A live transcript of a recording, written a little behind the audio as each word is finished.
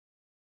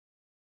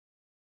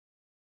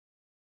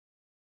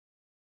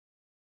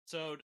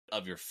episode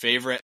of your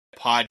favorite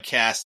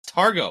podcast,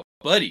 Targo.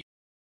 Buddy.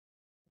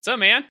 What's up,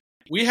 man?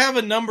 We have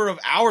a number of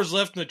hours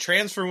left in the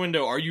transfer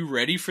window. Are you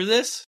ready for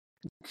this?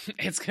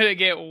 It's going to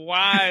get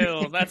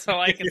wild. That's all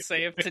I can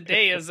say. If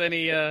today is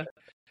any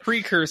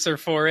precursor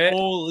for it.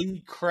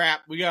 Holy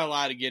crap. We got a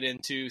lot to get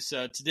into.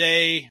 So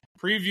today,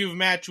 preview of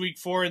Matchweek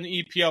 4 in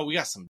the EPL. We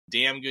got some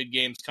damn good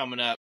games coming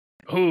up.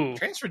 Ooh.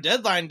 Transfer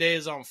deadline day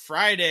is on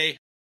Friday.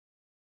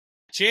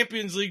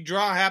 Champions League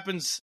draw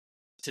happens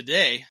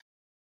today.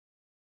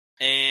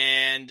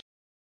 And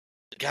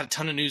got a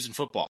ton of news in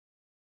football,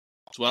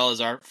 as well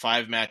as our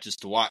 5 matches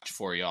to watch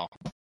for y'all.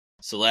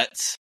 So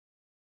let's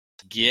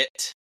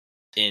get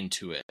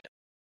into it.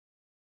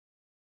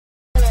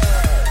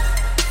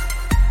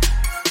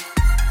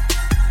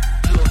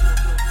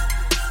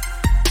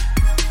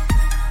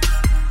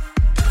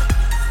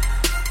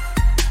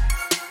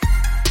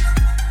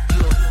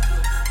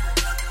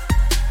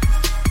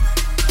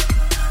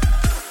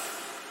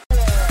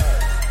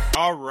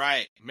 All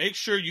right, make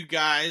sure you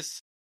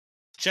guys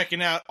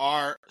checking out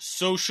our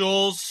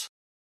socials,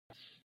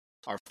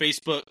 our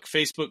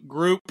Facebook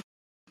group,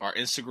 our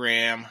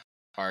Instagram,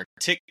 our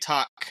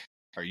TikTok,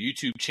 our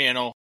YouTube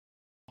channel.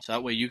 So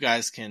that way you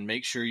guys can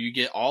make sure you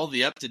get all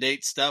the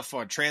up-to-date stuff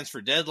on transfer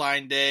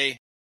deadline day,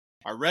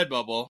 our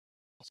Redbubble,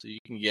 so you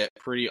can get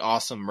pretty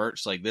awesome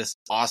merch like this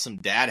awesome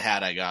dad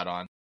hat I got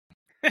on.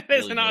 That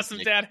is an awesome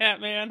dad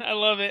hat, man. I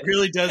love it.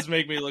 Really does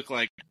make me look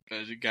like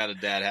I got a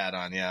dad hat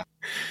on, yeah.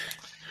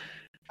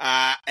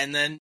 And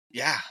then,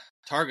 yeah,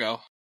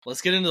 Targo,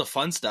 let's get into the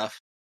fun stuff.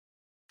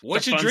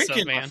 What you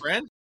drinking, my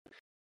friend?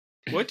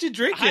 What you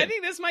drinking? I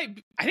think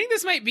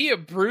this might be a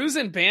brews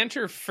and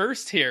banter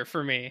first here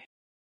for me.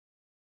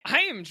 I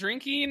am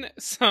drinking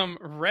some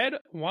red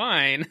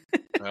wine.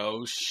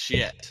 Oh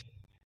shit!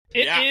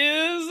 It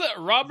is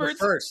Robert's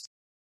first.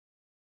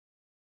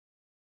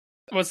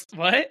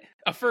 What?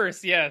 A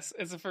first, yes,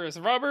 it's a first.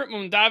 Robert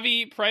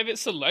Mondavi Private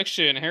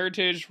Selection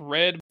Heritage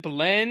Red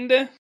Blend.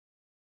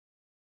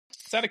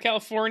 It's out of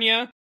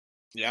California.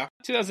 Yeah.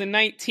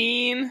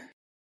 2019.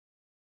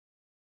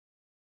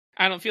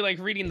 I don't feel like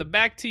reading the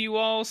back to you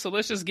all, so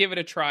let's just give it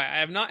a try. I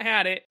have not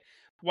had it.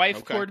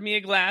 Wife poured me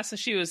a glass, and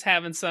she was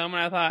having some,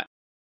 and I thought,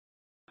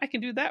 I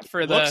can do that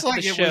for the show. Looks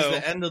like it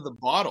was the end of the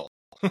bottle.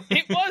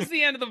 It was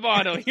the end of the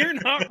bottle. You're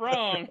not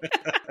wrong.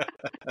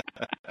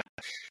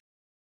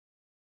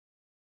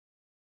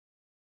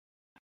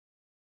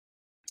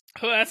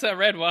 Oh, that's a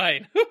red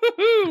wine.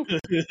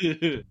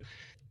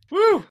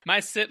 Woo!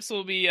 My sips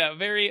will be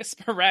very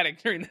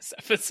sporadic during this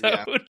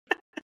episode. Yeah.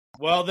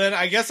 Well, then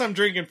I guess I'm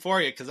drinking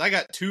for you because I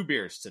got 2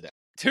 beers today.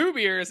 2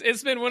 beers?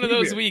 It's been one of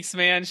those weeks,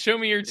 man. Show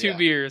me your 2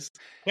 beers.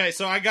 Okay,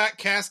 so I got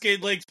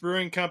Cascade Lakes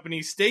Brewing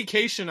Company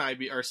Staycation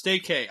IPA, or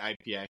Stay-K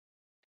IPA.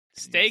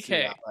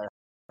 Stay-K.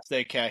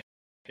 Stay-K.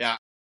 Yeah.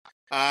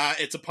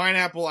 It's a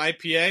pineapple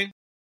IPA.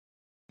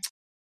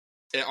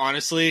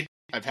 Honestly,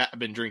 I've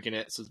been drinking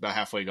it, so it's about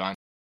halfway gone.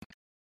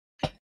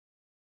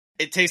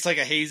 It tastes like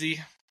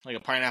a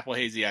pineapple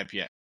hazy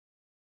IPA.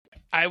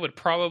 I would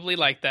probably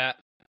like that.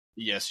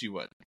 Yes, you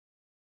would.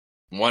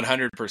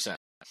 100%.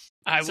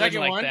 I would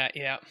like that,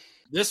 yeah.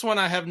 This one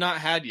I have not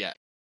had yet.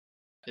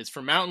 It's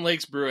from Mountain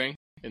Lakes Brewing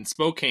in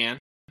Spokane.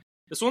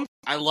 This one,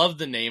 I love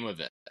the name of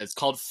it. It's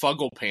called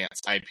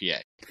Fugglepants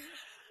IPA.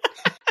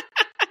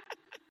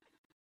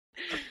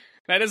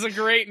 That is a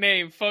great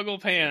name,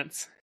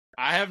 Fugglepants.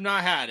 I have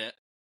not had it.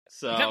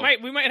 So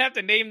we might have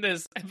to name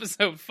this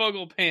episode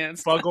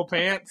Fugglepants.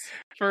 Fugglepants?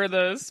 For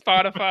the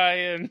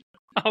Spotify and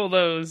all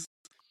those.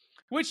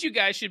 Which you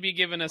guys should be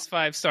giving us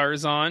 5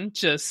 stars on.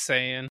 Just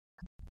saying.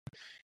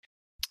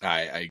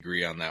 I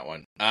agree on that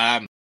one.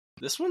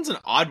 This one's an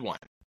odd one.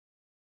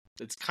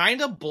 It's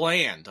kind of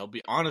bland, I'll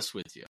be honest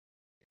with you.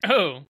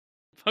 Oh,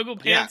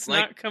 Fugglepants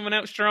not coming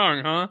out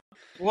strong, huh?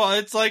 Well,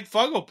 it's like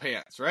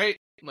Fugglepants, right?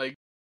 Like,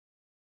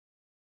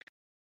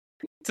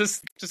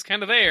 just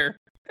kind of there.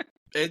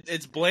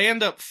 It's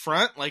bland up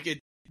front. Like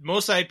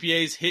most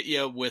IPAs hit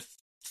you with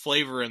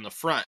flavor in the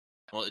front.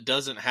 Well, it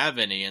doesn't have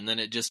any, and then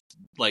it just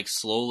like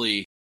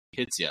slowly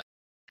hits you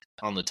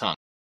on the tongue.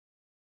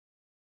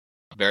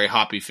 Very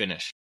hoppy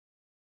finish.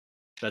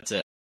 That's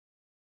it.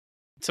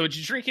 So would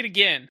you drink it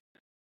again?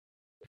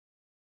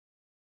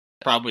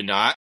 Probably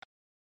not.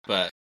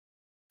 But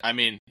I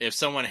mean, if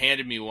someone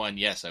handed me one,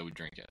 yes, I would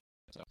drink it.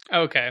 So.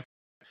 Okay.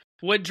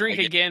 Would drink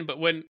again, but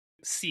wouldn't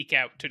seek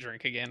out to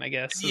drink again, I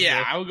guess.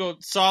 Yeah, I would go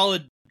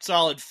solid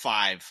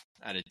 5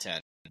 out of 10.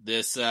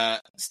 This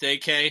Stay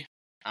K,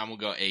 I'm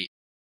gonna go 8.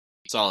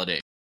 Solid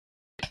 8.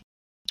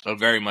 I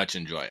very much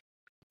enjoy it.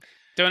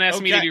 Don't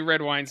ask me to do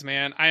red wines,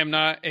 man. I am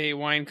not a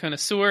wine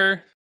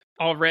connoisseur.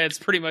 All reds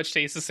pretty much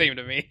taste the same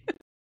to me.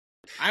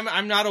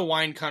 I'm not a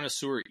wine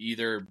connoisseur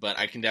either, but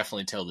I can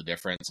definitely tell the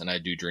difference, and I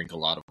do drink a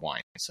lot of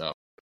wine. So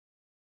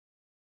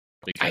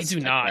I do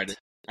not.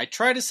 I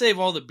try to save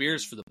all the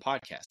beers for the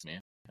podcast, man.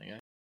 Okay?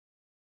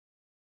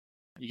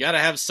 You got to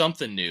have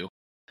something new.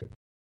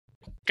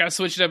 Got to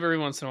switch it up every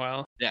once in a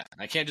while. Yeah,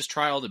 I can't just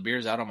try all the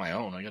beers out on my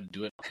own. I got to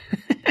do it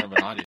in front of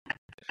an audience.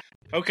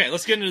 Okay,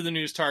 let's get into the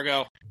news,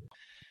 Targo.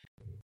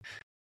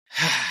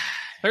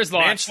 There's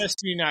lots.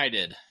 Manchester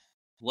United,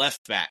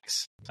 left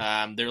backs.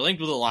 They're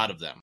linked with a lot of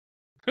them.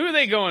 Who are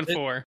they going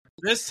for?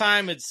 This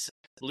time it's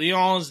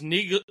Lyon's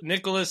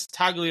Nicolas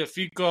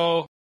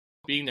Tagliafico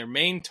being their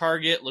main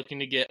target, looking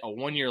to get a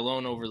 1-year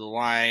loan over the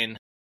line.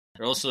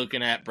 They're also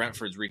looking at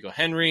Brentford's Rico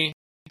Henry,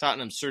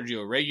 Tottenham's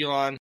Sergio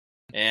Reguilon,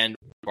 and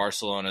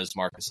Barcelona's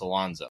Marcos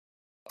Alonso.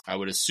 I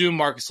would assume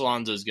Marcos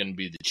Alonso is going to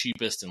be the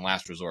cheapest and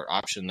last resort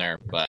option there,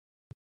 but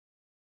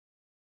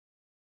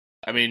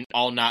I mean,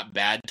 all not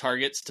bad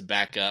targets to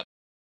back up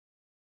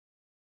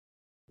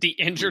the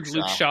injured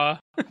Luke Shaw.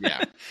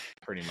 Yeah,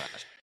 pretty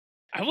much.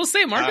 I will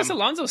say Marcos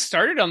Alonso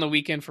started on the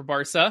weekend for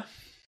Barca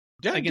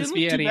against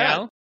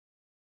Villarreal.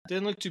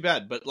 Didn't look too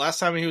bad, but last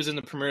time he was in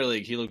the Premier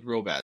League, he looked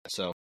real bad.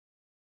 So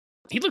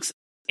he looks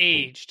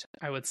aged,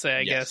 I would say,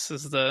 I guess,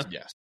 is the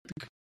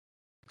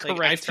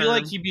correct I feel term.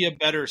 like he'd be a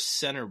better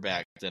center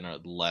back than a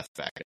left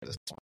back at this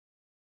point.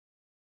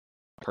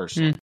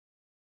 Personally.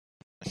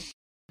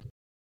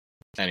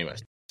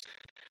 Anyways.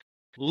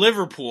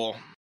 Liverpool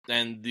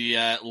and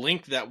the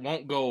link that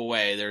won't go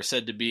away. They're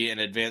said to be in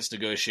advanced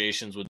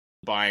negotiations with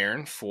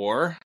Bayern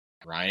for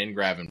Ryan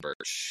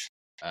Gravenberch.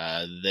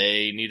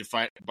 Bayern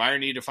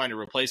need to find a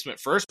replacement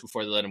first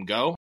before they let him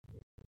go.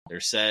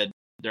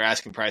 Their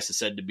asking price is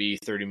said to be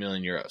 30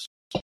 million euros.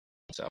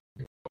 So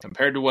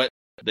compared to what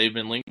they've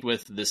been linked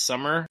with this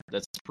summer,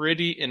 that's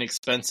pretty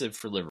inexpensive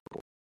for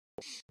Liverpool.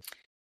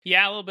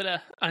 Yeah, a little bit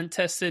of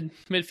untested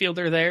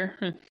midfielder there.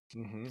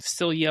 Mm-hmm.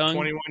 Still young.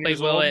 21 played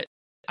years well old. at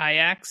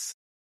Ajax.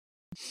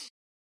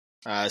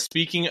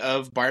 Speaking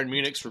of Bayern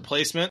Munich's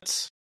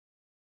replacements,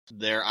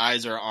 their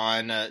eyes are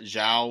on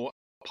João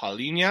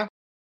Palhinha,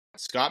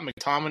 Scott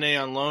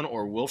McTominay on loan,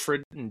 or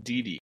Wilfred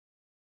Ndidi.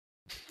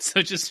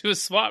 So just do a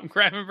swap,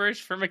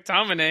 Gravenberch for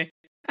McTominay.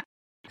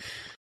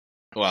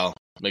 Well,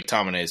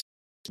 McTominay's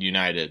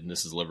United, and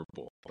this is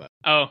Liverpool. But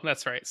oh,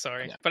 that's right.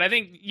 Sorry. Yeah. But I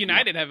think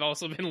United have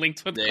also been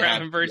linked with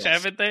Gravenberch,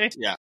 haven't they?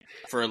 Yeah,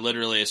 for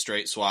literally a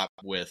straight swap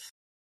with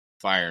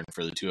Bayern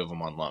for the two of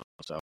them on loan.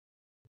 So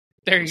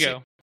there you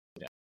go.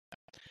 Yeah.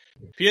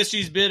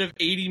 PSG's bid of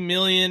 80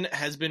 million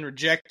has been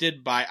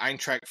rejected by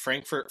Eintracht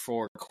Frankfurt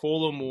for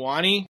Kolo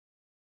Muani.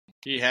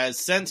 He has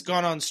since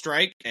gone on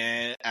strike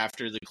and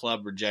after the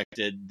club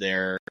rejected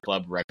their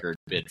club record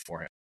bid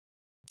for him.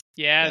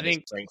 Yeah, I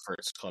think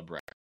Frankfurt's club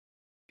record.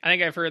 I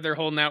think I've heard they're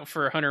holding out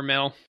for 100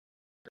 mil.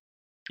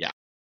 Yeah.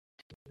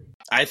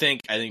 I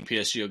think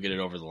PSG will get it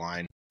over the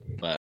line,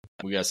 but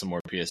we got some more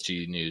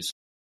PSG news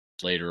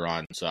later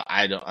on. So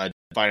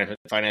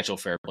financial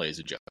fair play is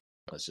a joke.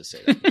 Let's just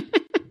say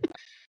that.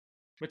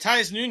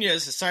 Matthias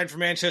Nunes has signed for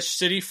Manchester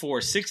City for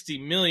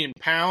 £60 million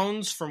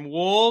from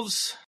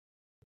Wolves.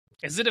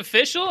 Is it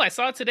official? I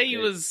saw today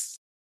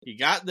he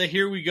got the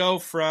here we go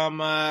from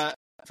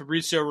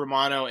Fabrizio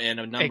Romano and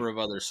a number of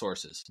other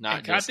sources.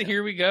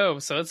 Here we go.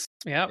 So it's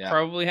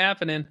probably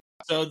happening.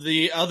 So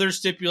the other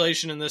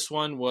stipulation in this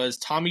one was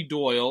Tommy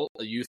Doyle,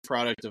 a youth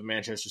product of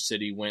Manchester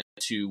City, went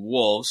to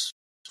Wolves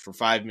for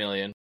 $5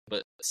 million,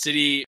 but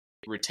City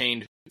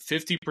retained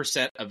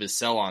 50% of his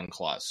sell-on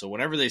clause. So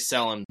whenever they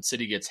sell him,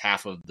 City gets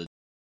half of the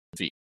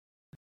fee.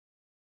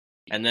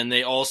 And then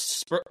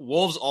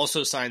Wolves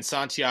also signed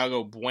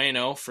Santiago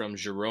Bueno from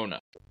Girona.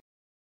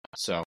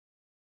 So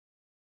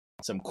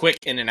some quick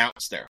in and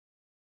outs there.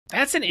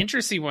 That's an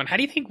interesting one. How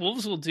do you think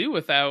Wolves will do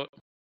without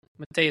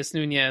Matheus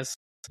Nunes?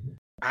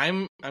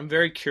 I'm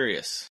very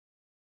curious.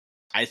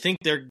 I think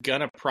they're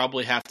gonna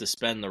probably have to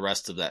spend the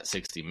rest of that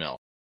 60 mil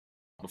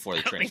before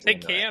they transfer. I don't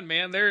think they can,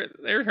 man.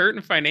 They're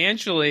hurting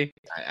financially.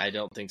 I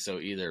don't think so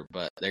either,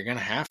 but they're gonna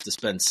have to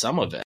spend some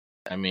of it.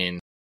 I mean,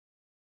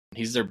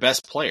 he's their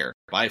best player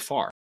by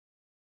far,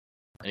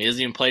 and he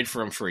hasn't even played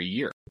for him for a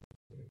year.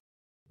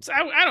 So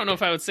I don't know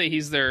if I would say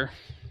he's their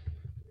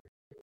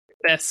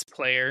best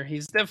player.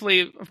 He's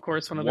definitely, of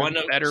course, one of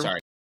their better.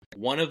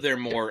 One of their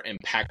more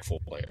impactful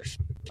players.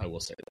 I will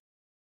say that.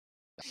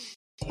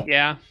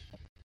 Yeah.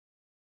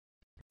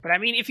 But I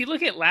mean, if you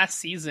look at last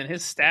season,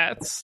 his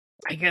stats,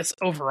 I guess,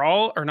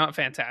 overall are not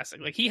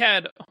fantastic. Like, he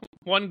had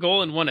 1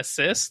 goal and 1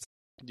 assist.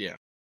 Yeah.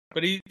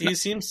 But he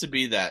seems to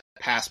be that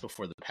pass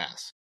before the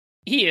pass.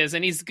 He is,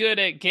 and he's good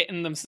at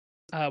getting them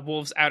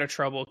Wolves out of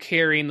trouble,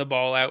 carrying the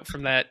ball out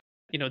from that,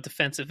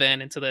 defensive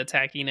end into the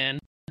attacking end.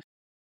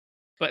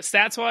 But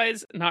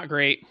stats-wise, not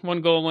great.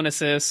 1 goal, 1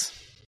 assist.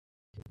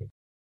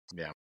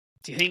 Yeah.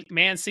 Do you think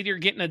Man City are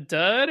getting a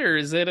dud, or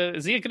is it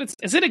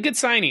a good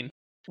signing?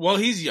 Well,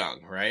 he's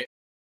young, right?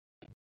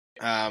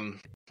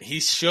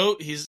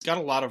 He's got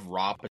a lot of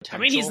raw potential. I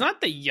mean, he's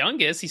not the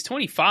youngest. He's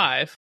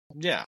 25.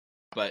 Yeah,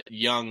 but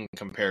young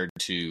compared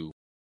to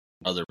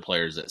other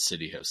players that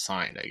City have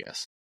signed, I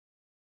guess.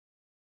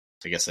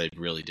 I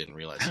really didn't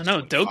realize. I don't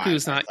know.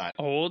 Doku's not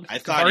old. I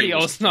thought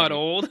Guardiola's not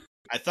old.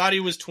 I thought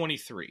he was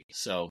 23,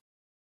 so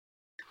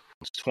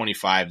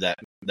 25.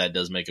 That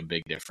does make a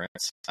big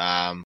difference.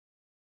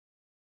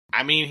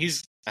 I mean,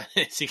 I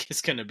think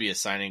it's going to be a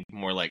signing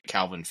more like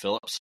Calvin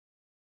Phillips.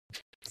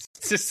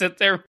 Just sit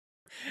there.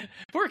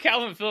 Poor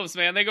Calvin Phillips,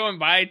 man. They go and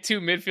buy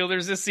 2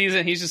 midfielders this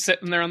season. He's just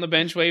sitting there on the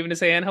bench waving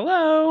his hand.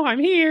 Hello, I'm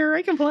here.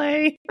 I can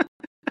play.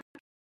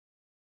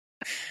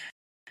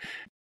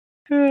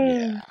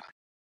 Yeah.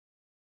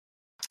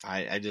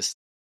 I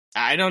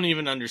don't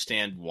even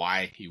understand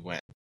why he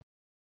went.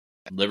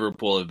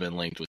 Liverpool have been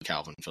linked with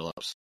Calvin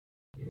Phillips.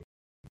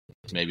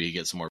 Maybe he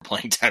gets some more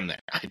playing time there.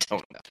 I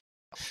don't know.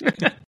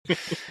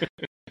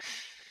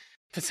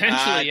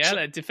 Potentially, yeah,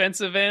 that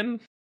defensive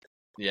end.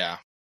 Yeah.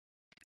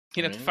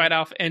 He'd have to fight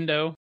off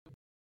Endo.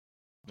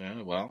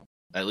 Yeah, well,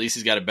 at least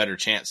he's got a better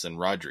chance than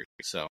Rodri.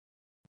 So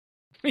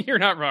You're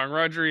not wrong.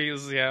 Rodri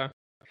is, the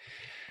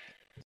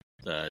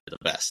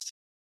best,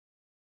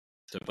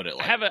 to put it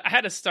like. I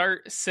had a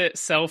start, sit,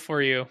 sell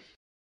for you.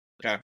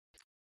 Okay.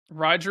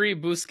 Rodri,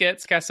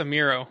 Busquets,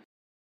 Casemiro.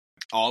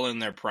 All in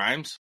their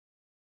primes?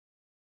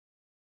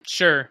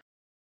 Sure.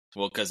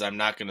 Well, because I'm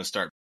not going to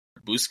start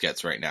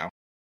Busquets right now.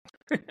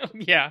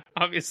 Yeah,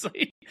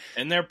 obviously.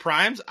 In their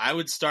primes, I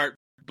would start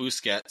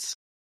Busquets.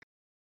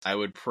 I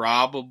would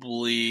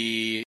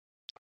probably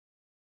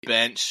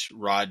bench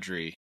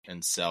Rodri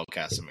and sell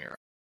Casemiro.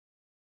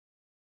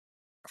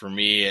 For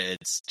me,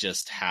 it's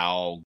just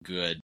how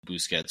good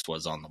Busquets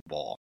was on the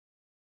ball.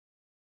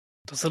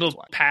 Those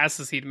little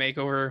passes he'd make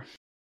over.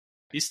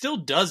 He still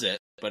does it,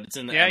 but it's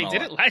in the MLS. he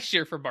did it last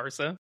year for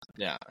Barca.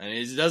 Yeah, and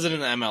he does it in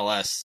the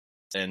MLS,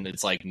 and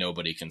it's like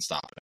nobody can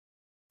stop it.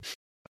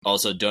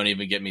 Also, don't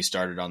even get me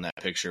started on that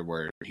picture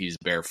where he's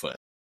barefoot.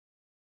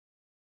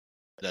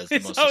 That's the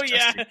most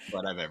disgusting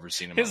foot I've ever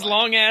seen in my life. His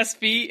long ass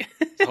feet.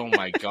 Oh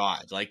my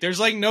god! Like there's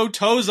like no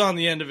toes on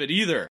the end of it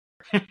either.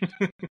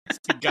 It's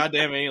a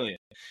goddamn alien.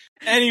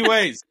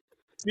 Anyways,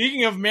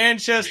 speaking of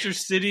Manchester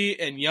City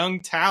and young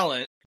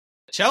talent,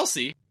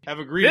 Chelsea have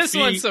agreed. This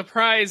one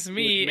surprised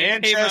me.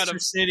 Manchester it came out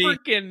of City,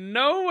 freaking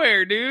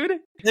nowhere, dude.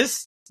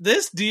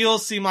 This deal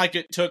seemed like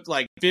it took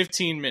like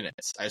 15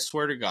 minutes. I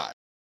swear to God.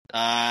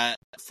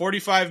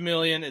 45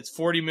 million. It's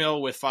 40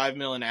 mil with 5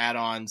 mil in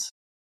add-ons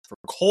for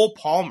Cole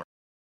Palmer,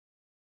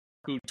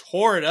 who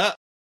tore it up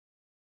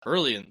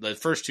early in the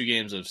first two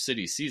games of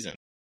City's season,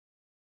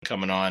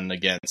 coming on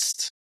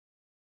against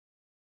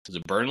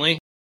Burnley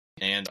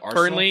and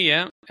Arsenal. Burnley,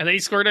 yeah, and then he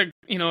scored a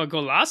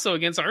golazo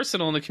against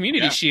Arsenal in the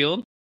Community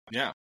Shield.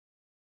 Yeah,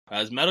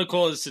 his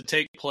medical is to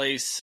take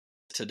place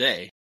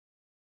today.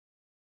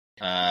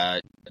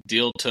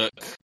 Deal took,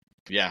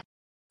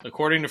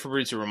 according to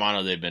Fabrizio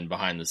Romano, they've been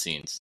behind the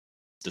scenes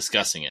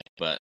discussing it,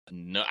 but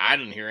no, I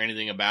didn't hear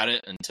anything about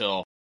it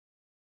until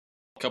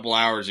a couple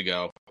hours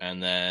ago,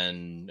 and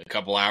then a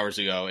couple hours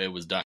ago it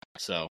was done.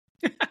 So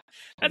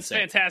that's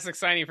fantastic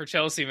signing for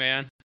Chelsea,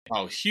 man.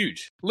 Oh,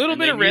 huge! Little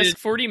bit of risk,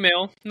 40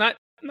 mil, not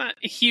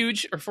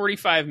huge, or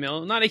 45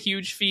 mil, not a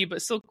huge fee,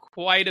 but still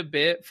quite a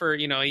bit for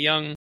a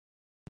young.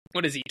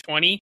 What is he?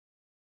 20?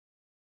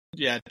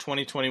 Yeah,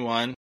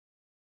 2021.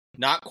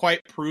 Not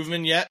quite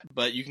proven yet,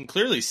 but you can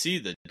clearly see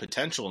the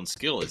potential and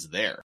skill is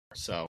there.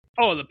 So,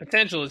 the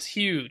potential is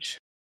huge.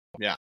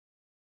 Yeah.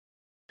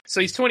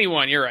 So he's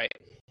 21. You're right.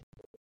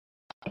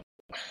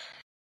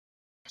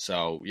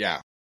 So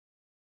yeah,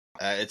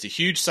 it's a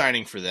huge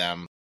signing for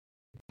them.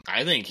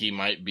 I think he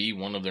might be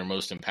one of their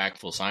most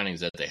impactful signings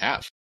that they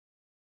have.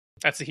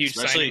 That's a huge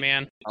signing,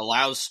 man.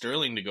 Allows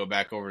Sterling to go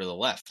back over to the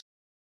left,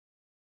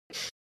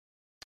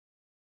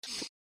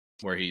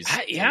 where he's.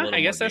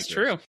 I guess that's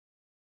true.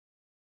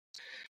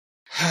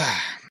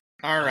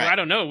 All right. I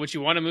don't know. Would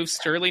you want to move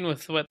Sterling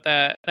with what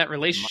that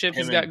relationship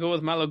he's got go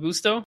with Malo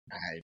Gusto?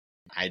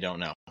 I don't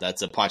know.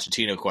 That's a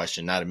Pochettino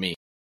question, not a me.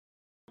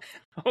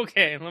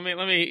 Okay, let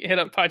me hit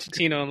up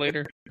Pochettino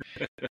later.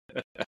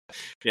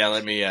 Yeah,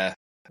 let me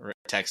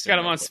text him. Got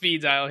him on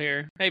speed dial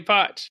here. Hey,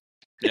 Poch.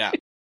 Yeah.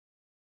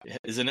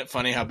 Isn't it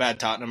funny how bad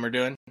Tottenham are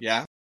doing?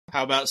 Yeah.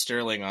 How about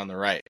Sterling on the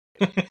right?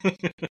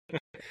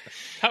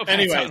 How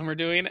bad Tottenham are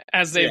doing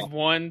as they've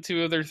won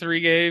 2 of their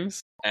 3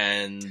 games.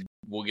 And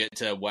we'll get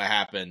to what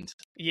happened.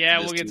 Yeah,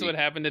 we'll get to what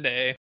happened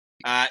today.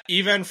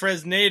 Ivan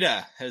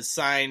Fresneda has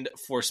signed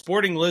for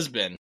Sporting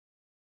Lisbon.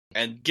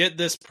 And get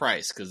this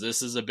price, because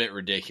this is a bit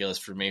ridiculous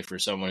for me, for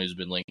someone who's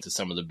been linked to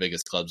some of the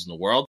biggest clubs in the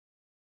world.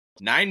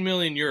 9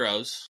 million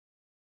euros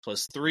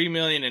plus 3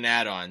 million in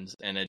add-ons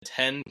and a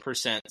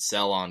 10%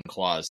 sell-on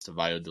clause to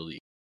Valladolid.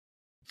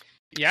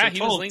 Yeah, he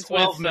was linked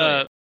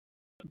with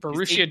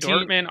Borussia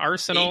Dortmund,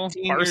 Arsenal,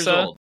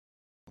 Barca.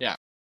 Yeah.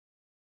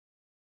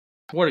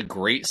 What a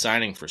great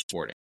signing for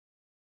Sporting.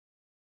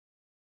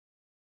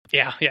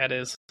 Yeah, it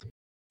is.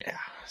 Yeah.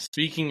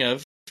 Speaking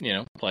of,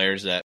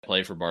 players that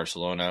play for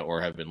Barcelona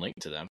or have been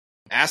linked to them,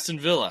 Aston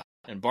Villa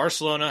and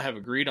Barcelona have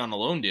agreed on a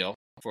loan deal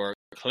for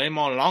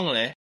Clément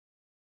Lenglet,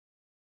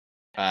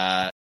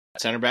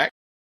 center back.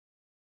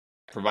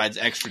 Provides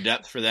extra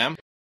depth for them.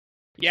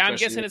 Yeah, I'm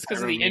guessing it's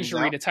because of the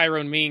injury to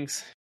Tyrone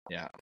Mings.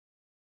 Yeah.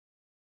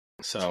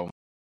 So,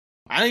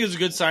 I think it was a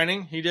good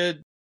signing. He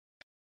did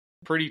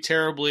pretty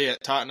terribly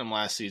at Tottenham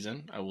last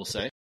season, I will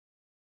say.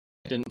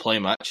 Didn't play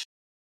much.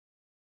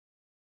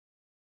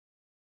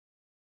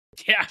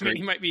 Yeah, I mean,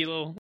 he might be a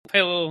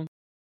little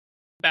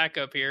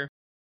backup here.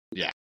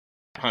 Yeah,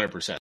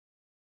 100%.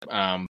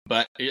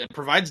 But it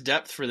provides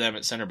depth for them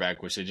at center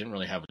back, which they didn't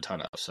really have a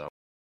ton of, so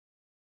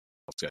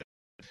that's good.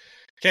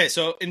 Okay,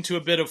 so into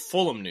a bit of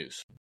Fulham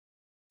news.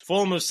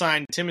 Fulham have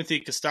signed Timothy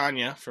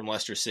Castagna from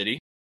Leicester City.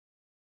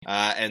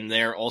 And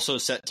they're also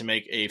set to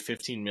make a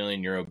 15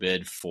 million euro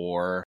bid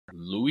for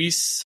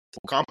Luis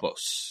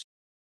Ocampos.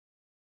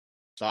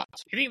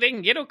 Thoughts? You think they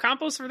can get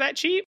Ocampos for that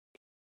cheap?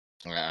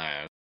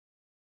 I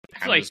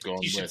feel like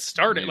you should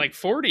start at like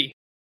 40.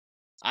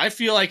 I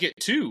feel like it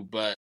too,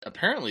 but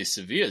apparently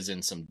Sevilla's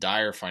in some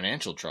dire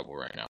financial trouble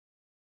right now.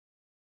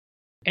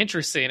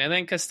 Interesting. And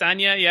then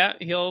Castagna, yeah,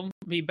 he'll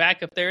be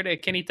back up there to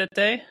Kenny Tete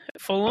at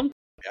Fulham.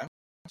 Yeah,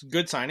 it's a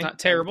good signing. Not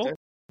terrible.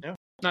 Yeah,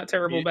 not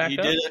terrible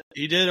backup.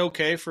 He did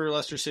okay for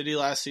Leicester City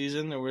last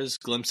season. There was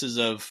glimpses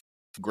of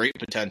great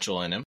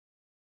potential in him.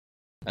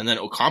 And then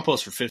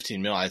Ocampos for 15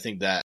 mil. I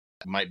think that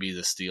might be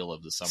the steal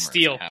of the summer.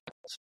 Steal.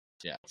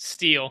 Yeah.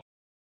 Steal.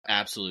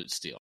 Absolute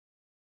steal.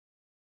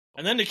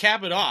 And then to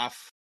cap it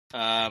off,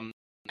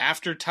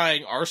 after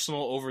tying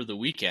Arsenal over the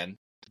weekend,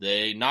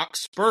 they knocked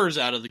Spurs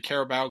out of the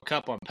Carabao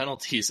Cup on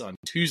penalties on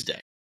Tuesday.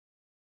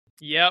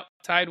 Yep.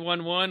 Tied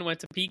 1-1,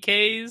 went to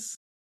PKs.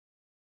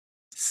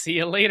 See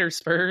you later,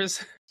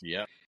 Spurs.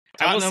 Yep.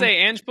 I will say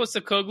Ange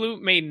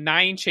Postecoglou made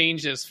 9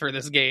 changes for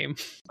this game.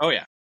 Oh,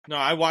 yeah. No,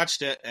 I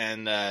watched it,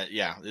 and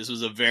this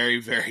was a very,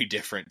 very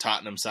different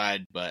Tottenham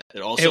side, but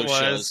it also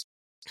shows,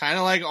 kind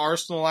of like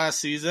Arsenal last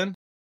season,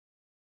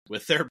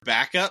 with their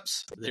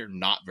backups, they're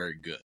not very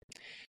good.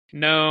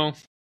 No,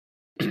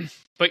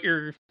 but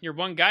your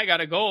one guy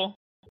got a goal.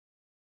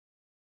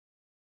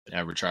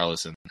 Yeah,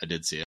 Richarlison, I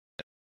did see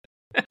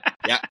it.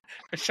 Yeah.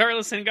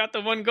 Richarlison got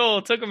the one goal.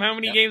 It took him how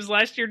many games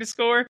last year to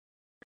score?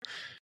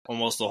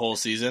 Almost the whole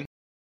season.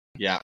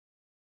 Yeah.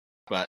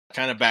 But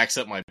kind of backs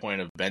up my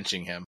point of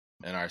benching him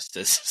in our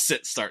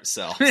sit, start,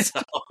 sell.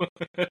 So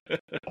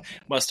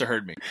must have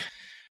heard me.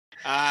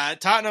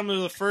 Tottenham are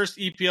the first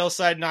EPL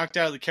side knocked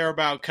out of the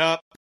Carabao Cup,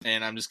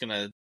 and I'm just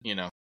going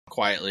to,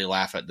 quietly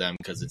laugh at them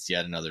because it's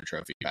yet another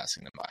trophy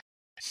passing them by.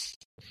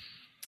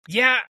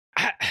 Yeah,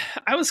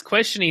 I was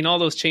questioning all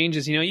those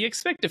changes. You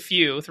expect a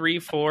few, 3,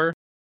 4,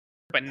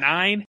 but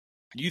 9?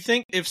 You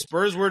think if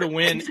Spurs were to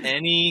win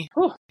any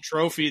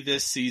trophy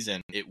this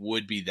season, it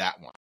would be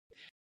that one?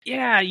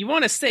 Yeah, you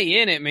want to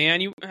stay in it,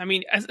 man.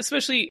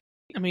 Especially,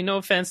 no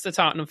offense to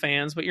Tottenham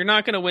fans, but you're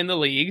not going to win the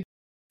league.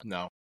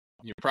 No,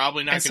 you're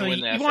probably not going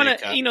to win the FA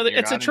Cup.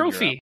 It's a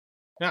trophy.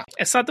 Yeah,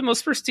 it's not the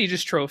most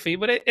prestigious trophy,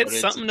 but it's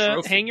something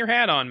to hang your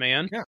hat on,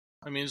 man. Yeah,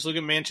 just look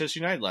at Manchester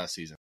United last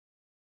season.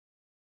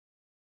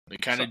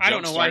 I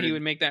don't know why he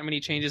would make that many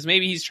changes.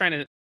 Maybe he's trying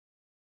to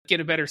get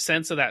a better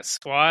sense of that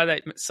squad.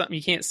 That's something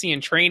you can't see in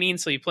training,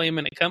 so you play him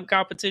in a cup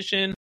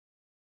competition.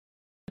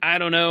 I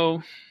don't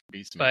know,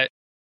 but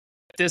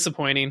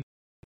disappointing.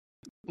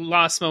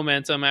 Lost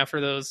momentum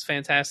after those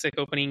fantastic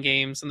opening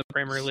games in the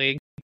Premier League.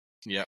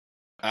 Yep.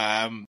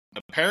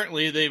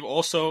 Apparently, they've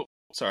also...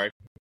 Sorry.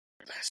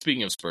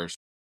 Speaking of Spurs,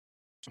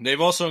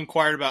 they've also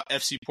inquired about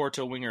FC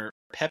Porto winger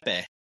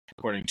Pepe,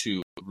 according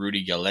to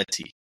Rudy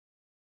Galletti,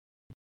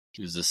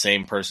 who's the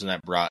same person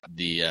that brought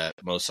the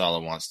Mo Salah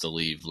wants to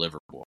leave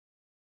Liverpool.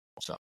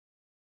 So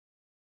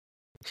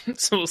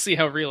we'll see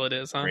how real it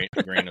is, huh?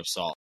 Grain of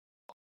salt.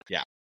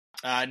 Yeah.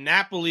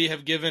 Napoli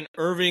have given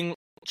Irving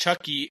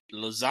Chucky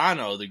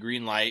Lozano the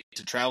green light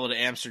to travel to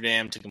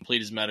Amsterdam to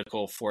complete his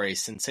medical for a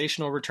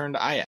sensational return to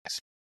Ajax.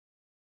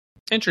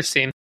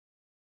 Interesting.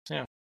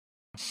 Yeah.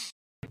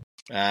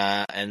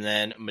 And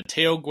then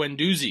Matteo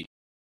Guendouzi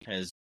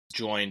has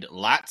joined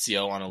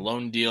Lazio on a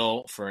loan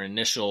deal for an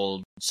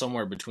initial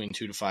somewhere between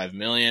 2 to 5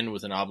 million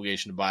with an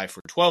obligation to buy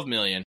for 12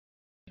 million.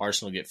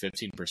 Arsenal get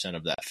 15%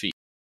 of that fee.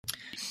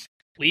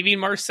 Leaving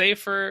Marseille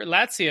for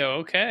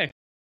Lazio. Okay.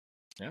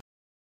 Yeah.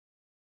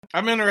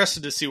 I'm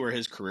interested to see where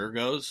his career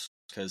goes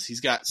because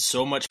he's got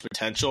so much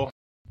potential,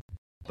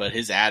 but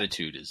his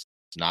attitude is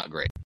not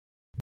great.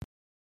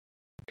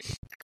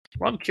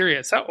 Well, I'm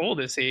curious. How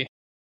old is he?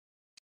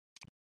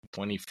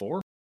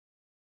 24?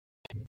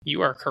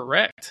 You are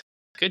correct.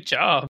 Good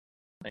job.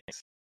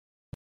 Thanks.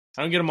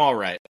 I don't get them all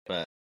right,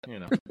 but,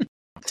 I'll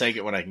take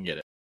it when I can get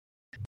it.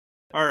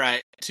 All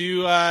right,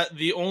 to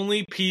the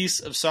only piece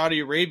of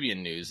Saudi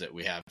Arabian news that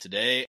we have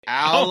today.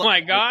 Oh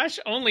my gosh,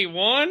 only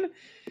one?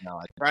 No,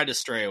 I tried to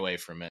stray away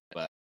from it,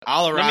 but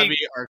Al Arabi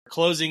are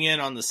closing in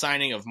on the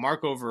signing of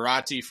Marco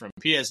Verratti from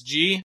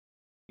PSG.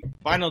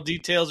 Final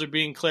details are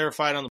being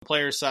clarified on the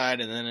player side,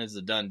 and then it's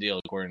a done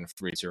deal, according to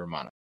Fabrizio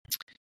Romano.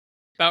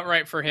 About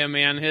right for him,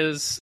 man.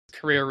 His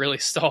career really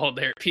stalled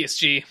there at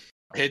PSG.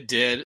 It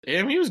did.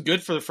 He was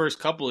good for the first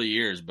couple of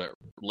years, but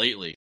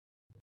lately,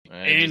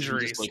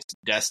 injuries. He just looks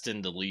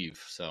destined to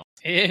leave. So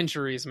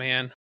injuries,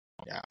 man.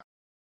 Yeah.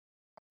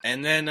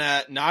 And then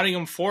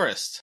Nottingham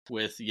Forest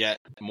with yet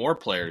more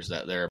players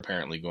that they're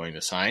apparently going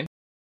to sign.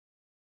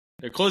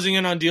 They're closing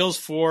in on deals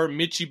for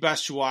Michy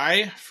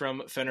Batshuayi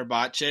from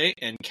Fenerbahce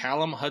and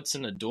Callum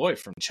Hudson-Odoi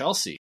from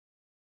Chelsea.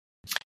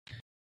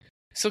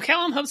 So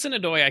Callum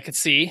Hudson-Odoi I could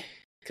see,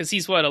 because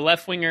he's a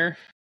left winger.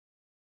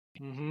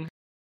 Mm-hmm.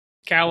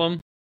 Callum.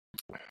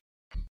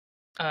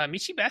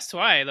 Michy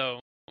Batshuayi, though.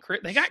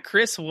 They got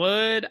Chris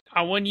Wood,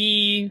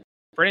 Awoniyi,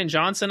 Brennan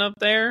Johnson up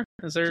there.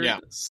 Is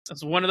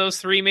one of those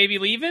three maybe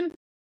leaving?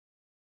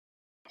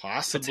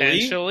 Possibly.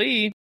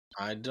 Potentially.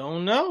 I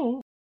don't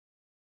know.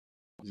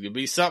 It's going to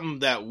be something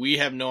that we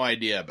have no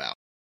idea about.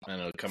 And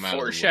it'll come out of the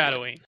woodwork.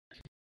 Foreshadowing.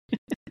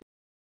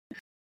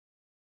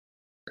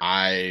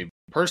 I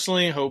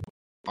personally hope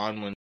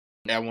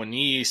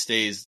Onwenu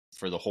stays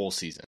for the whole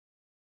season.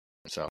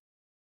 So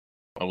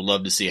I would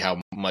love to see how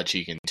much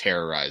he can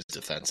terrorize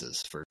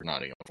defenses for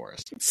Nottingham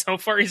Forest. So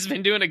far, he's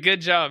been doing a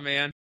good job,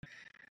 man.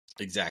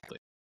 Exactly.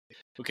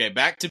 Okay,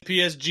 back to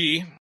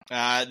PSG.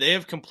 They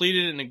have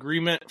completed an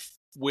agreement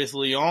with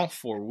Lyon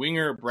for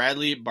winger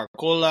Bradley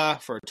Barcola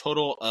for a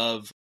total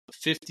of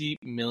 50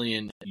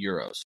 million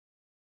euros.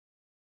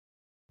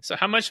 So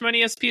how much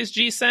money has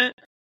PSG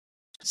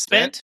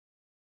spent?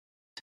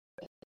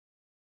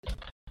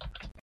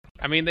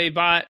 I mean, they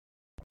bought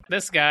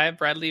this guy,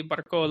 Bradley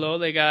Barcolo.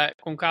 They got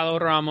Goncalo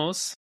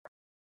Ramos,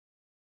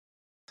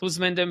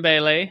 Ousmane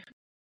Dembele.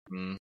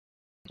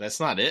 That's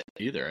not it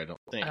either, I don't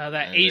think.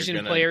 That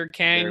Asian player,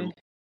 Kang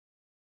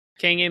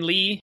In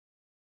Lee.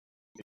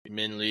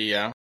 Min Lee,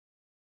 yeah.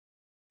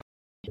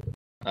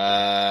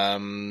 That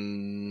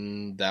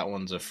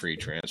one's a free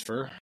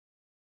transfer.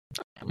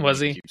 Was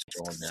he?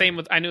 Same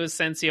with, I knew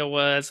Asensio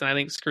was, and I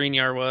think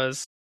Skriniar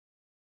was.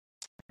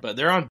 But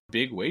they're on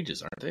big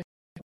wages, aren't they?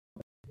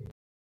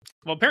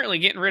 Well, apparently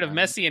getting rid of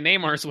Messi and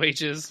Neymar's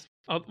wages.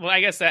 Well,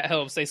 I guess that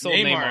helps. They sold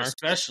Neymar.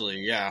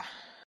 Especially, yeah.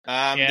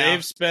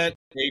 They've spent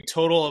a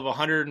total of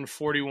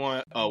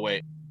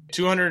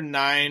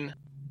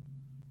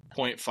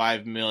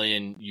 209.5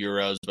 million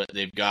euros, but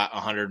they've got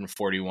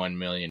 141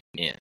 million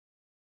in.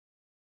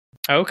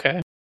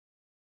 Okay.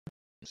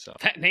 So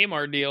that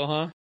Neymar deal,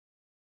 huh?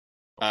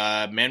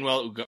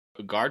 Manuel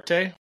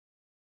Ugarte.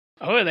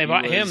 Oh, they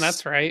bought him.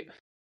 That's right.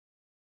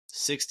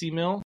 60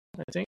 mil,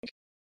 I think.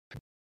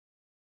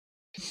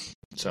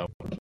 So,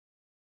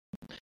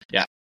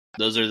 yeah,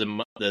 those are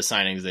the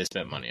signings they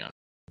spent money on.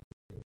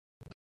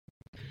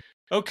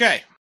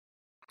 Okay,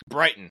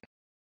 Brighton,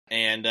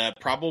 and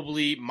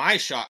probably my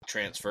shock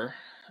transfer.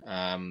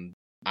 I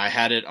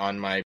had it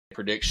on my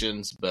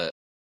predictions, but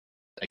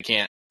I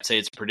can't say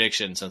it's a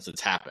prediction since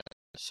it's happened.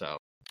 So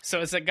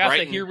has it got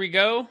Brighton, the here we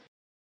go?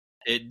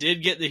 It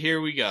did get the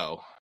here we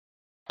go.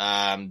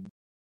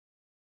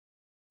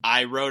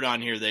 I wrote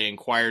on here they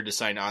inquired to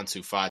sign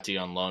Ansu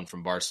Fati on loan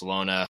from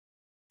Barcelona.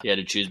 He had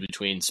to choose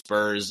between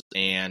Spurs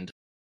and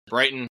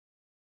Brighton.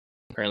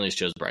 Apparently, he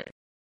chose Brighton.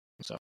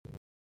 So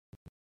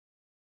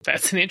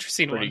that's an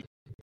interesting one.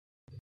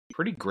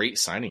 Pretty great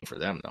signing for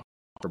them, though,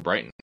 for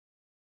Brighton.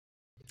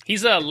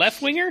 He's a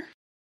left winger?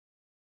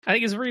 I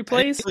think is where he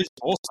plays. He plays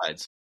both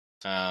sides.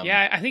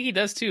 Yeah, I think he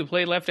does too.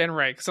 Play left and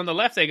right. Because on the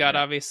left, they got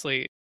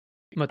obviously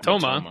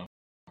Matoma.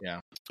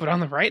 Yeah. But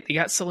on the right, they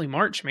got Sully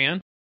March, man.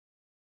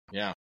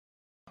 Yeah.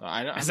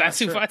 Is that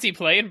Sufati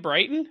play in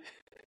Brighton?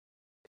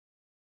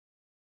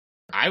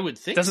 I would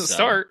think Doesn't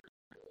start.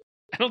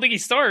 I don't think he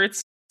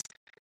starts.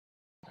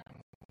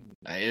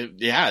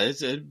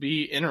 It'd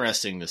be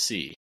interesting to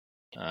see.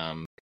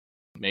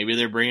 Maybe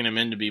they're bringing him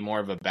in to be more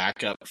of a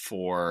backup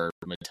for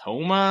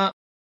Matoma.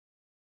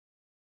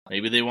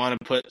 Maybe they want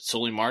to put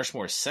Sully Marsh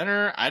more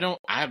center. I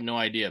have no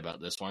idea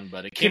about this one,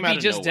 but it came out of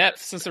nowhere. Could be just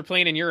depth since they're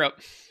playing in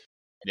Europe.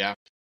 Yeah,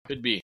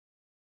 could be.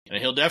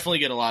 And he'll definitely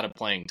get a lot of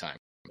playing time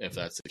if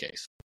that's the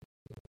case.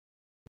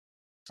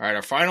 All right,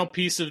 our final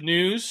piece of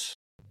news.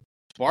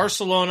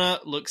 Barcelona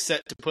looks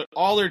set to put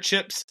all their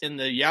chips in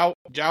the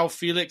João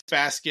Felix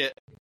basket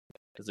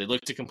as they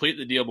look to complete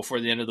the deal before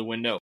the end of the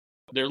window.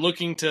 They're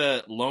looking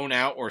to loan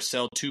out or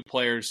sell 2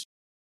 players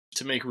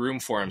to make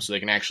room for him so they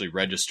can actually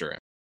register him,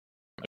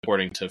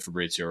 according to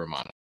Fabrizio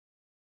Romano.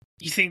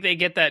 You think they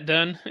get that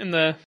done in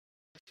the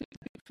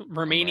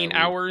remaining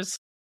hours?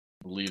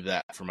 Leave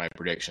that for my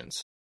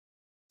predictions.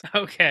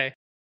 Okay.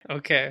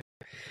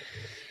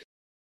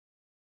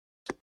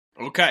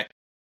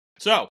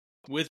 So,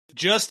 with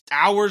just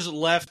hours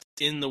left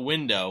in the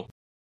window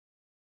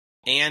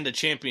and a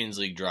Champions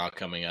League draw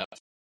coming up,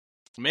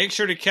 make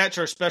sure to catch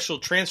our special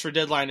transfer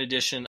deadline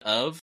edition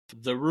of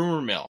The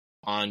Rumor Mill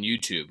on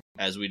YouTube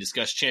as we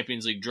discuss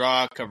Champions League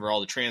draw, cover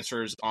all the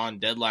transfers on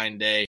deadline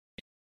day,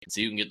 and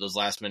see who can get those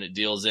last-minute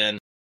deals in.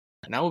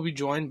 And I will be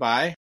joined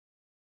by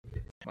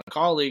my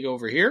colleague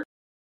over here,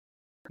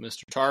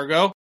 Mr.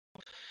 Targo,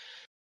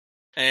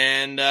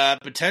 and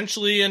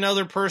potentially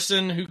another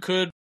person who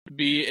could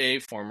be a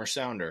former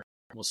Sounder.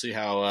 We'll see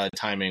how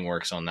timing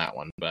works on that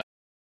one, but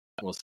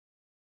we'll see.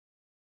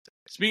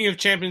 Speaking of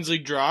Champions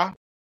League draw,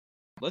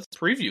 let's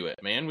preview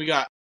it, man. We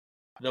got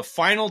the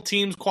final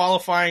teams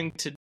qualifying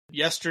to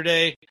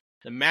yesterday,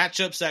 the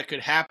matchups that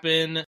could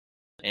happen,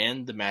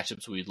 and the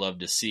matchups we'd love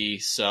to see.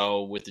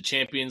 So with the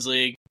Champions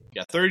League, we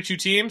got 32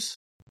 teams,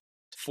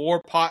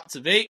 4 pots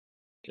of 8.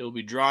 It will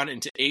be drawn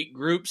into 8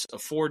 groups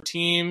of 4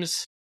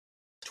 teams.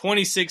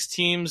 26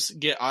 teams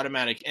get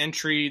automatic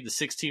entry. The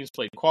 6 teams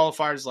played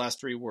qualifiers. The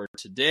last 3 were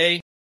today.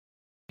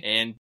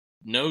 And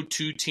no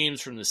 2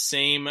 teams from the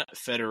same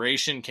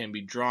federation can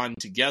be drawn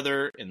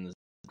together in the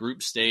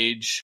group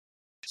stage.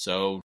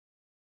 So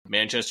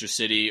Manchester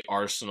City,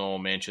 Arsenal,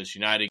 Manchester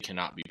United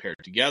cannot be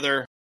paired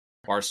together.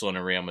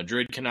 Barcelona, Real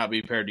Madrid cannot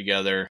be paired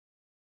together.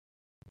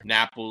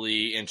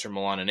 Napoli, Inter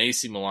Milan, and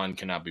AC Milan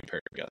cannot be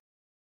paired together.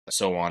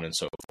 so on and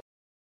so forth.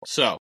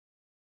 So,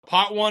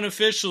 pot 1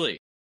 officially.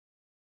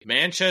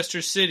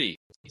 Manchester City,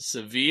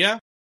 Sevilla,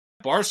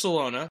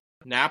 Barcelona,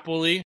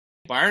 Napoli,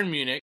 Bayern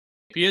Munich,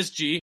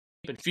 PSG,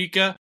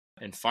 Benfica,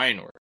 and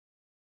Feyenoord.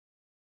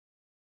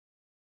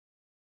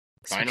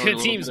 Good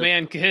teams,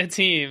 man. Good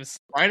teams.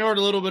 Feyenoord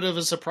a little bit of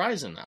a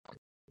surprise in that one.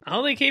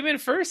 Oh, they came in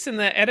first in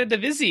the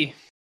Eredivisie.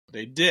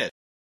 They did.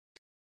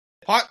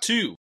 Pot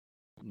 2.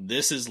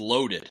 This is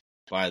loaded,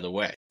 by the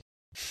way.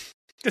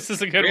 This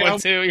is a good one,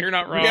 too. You're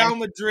not wrong. Real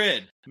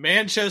Madrid,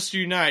 Manchester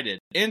United,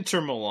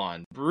 Inter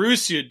Milan,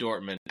 Borussia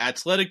Dortmund,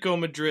 Atletico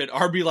Madrid,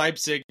 RB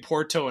Leipzig,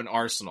 Porto, and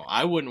Arsenal.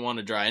 I wouldn't want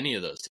to draw any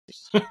of those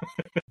teams,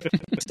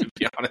 to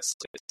be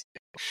honest with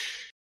you.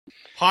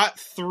 Pot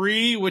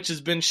 3, which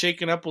has been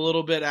shaken up a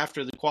little bit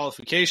after the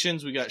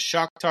qualifications. We got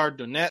Shakhtar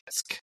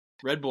Donetsk,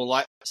 Red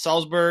Bull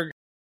Salzburg,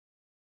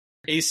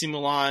 AC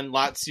Milan,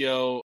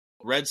 Lazio,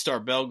 Red Star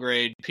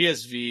Belgrade,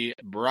 PSV,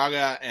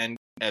 Braga, and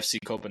FC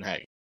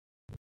Copenhagen.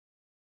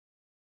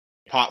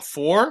 Pot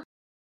 4.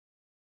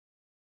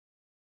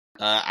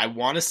 I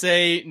want to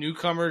say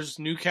newcomers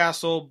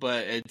Newcastle,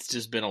 but it's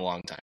just been a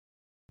long time.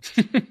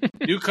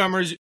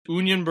 Newcomers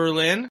Union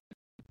Berlin.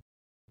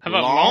 How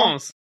about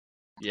Lens?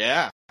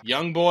 Yeah.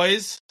 Young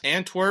Boys,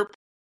 Antwerp,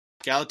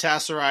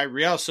 Galatasaray,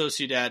 Real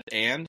Sociedad,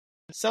 and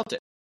Celtic.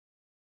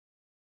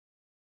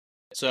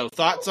 So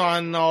thoughts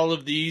on all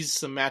of these,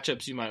 some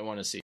matchups you might want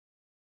to see.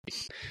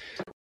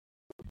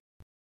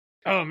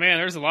 Oh man,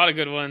 there's a lot of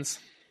good ones.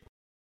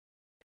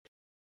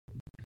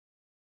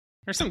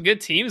 There's some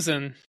good teams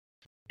in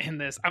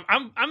this.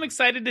 I'm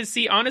excited to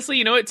see. Honestly,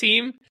 you know what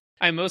team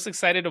I'm most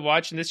excited to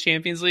watch in this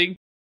Champions League?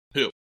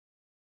 Who?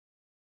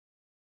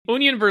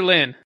 Union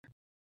Berlin.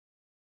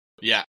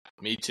 Yeah,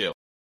 me too.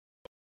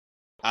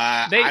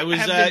 I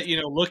was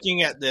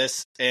looking at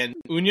this, and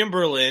Union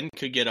Berlin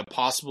could get a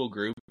possible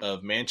group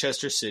of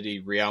Manchester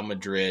City, Real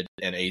Madrid,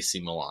 and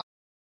AC Milan.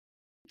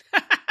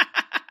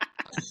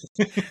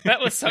 That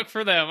would suck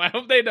for them. I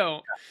hope they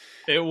don't.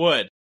 It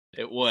would,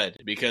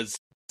 because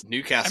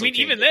Newcastle. I mean,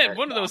 even then,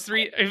 one of those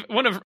three,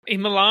 one of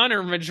Milan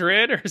or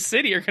Madrid or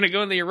City are going to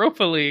go in the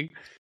Europa League,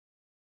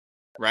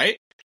 right?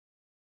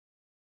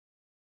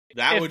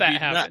 That if would that be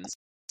happens. nuts.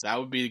 That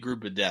would be the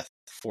group of death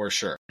for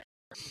sure.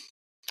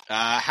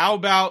 How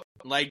about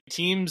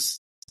teams?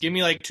 Give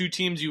me 2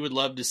 teams you would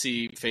love to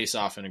see face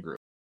off in a group.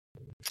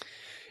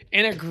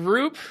 In a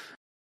group,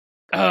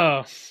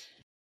 I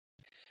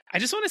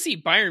just want to see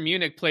Bayern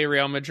Munich play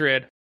Real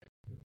Madrid.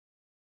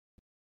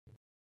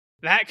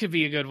 That could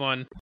be a good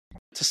one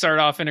to start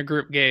off in a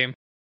group game.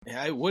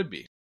 Yeah, it would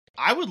be.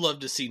 I would love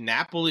to see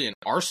Napoli and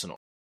Arsenal.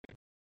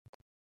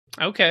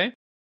 Okay.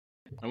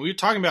 And we were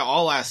talking about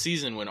all last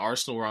season when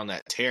Arsenal were on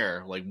that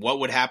tear. What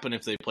would happen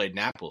if they played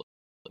Napoli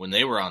when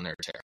they were on their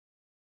tear?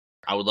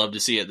 I would love to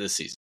see it this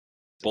season.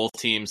 Both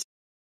teams,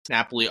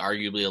 Napoli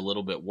arguably a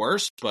little bit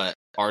worse, but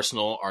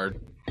Arsenal are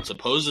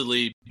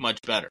supposedly much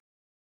better.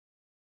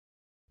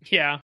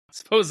 Yeah,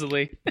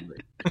 supposedly.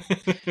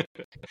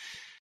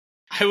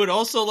 I would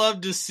also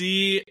love to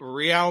see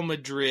Real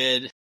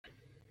Madrid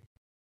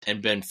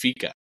and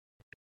Benfica.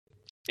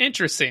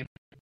 Interesting.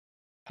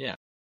 Yeah.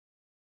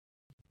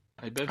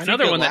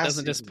 Another one that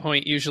doesn't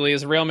disappoint usually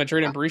is Real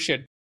Madrid and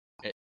Borussia.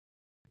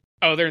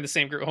 Oh, they're in the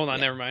same group. Hold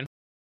on, never mind.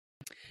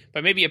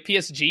 But maybe a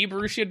PSG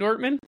Borussia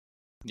Dortmund?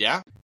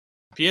 Yeah.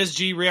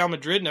 PSG Real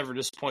Madrid never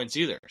disappoints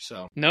either.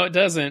 So no, it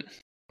doesn't.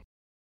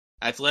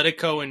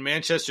 Atletico and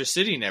Manchester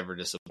City never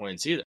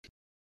disappoints either.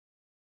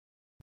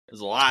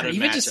 There's a lot of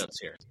matchups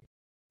here.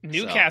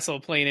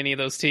 Newcastle playing any of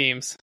those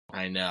teams.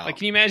 I know.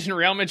 Can you imagine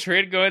Real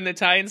Madrid going the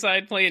Italian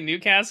side playing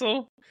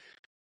Newcastle?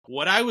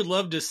 What I would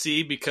love to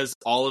see, because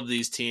all of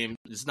these teams,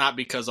 it's not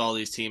because all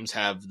these teams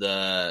have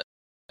the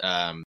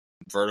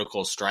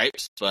vertical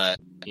stripes, but,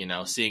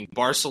 seeing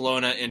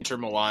Barcelona, Inter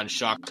Milan,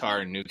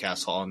 Shakhtar, and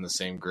Newcastle all in the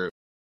same group.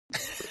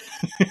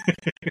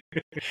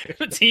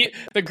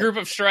 The group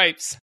of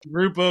stripes.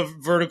 Group of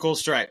vertical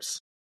stripes.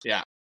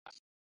 Yeah.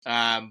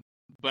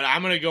 But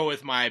I'm going to go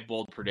with my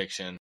bold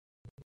prediction.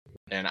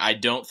 And I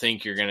don't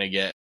think you're going to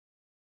get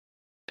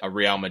a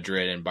Real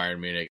Madrid and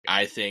Bayern Munich.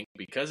 I think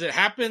because it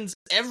happens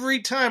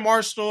every time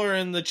Arsenal are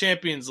in the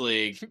Champions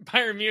League.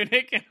 Bayern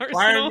Munich and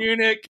Arsenal. Bayern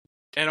Munich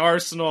and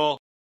Arsenal.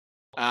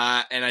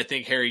 And I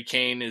think Harry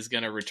Kane is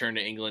going to return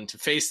to England to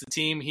face the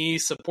team he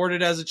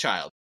supported as a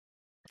child.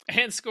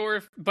 And score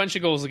a bunch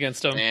of goals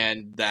against them.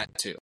 And that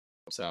too.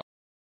 So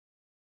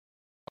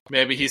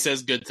maybe he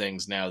says good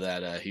things now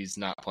that he's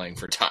not playing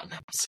for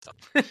Tottenham. So.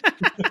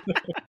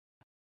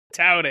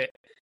 Tout it.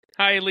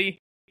 Highly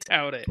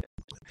tout it.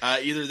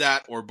 Either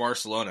that or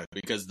Barcelona,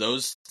 because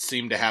those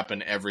seem to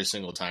happen every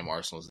single time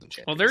Arsenal's in the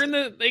Champions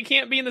League. They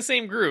can't be in the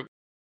same group.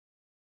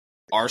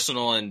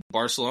 Arsenal and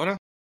Barcelona?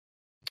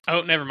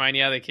 Oh, never mind.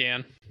 Yeah, they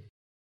can.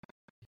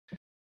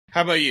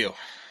 How about you?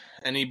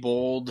 Any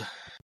bold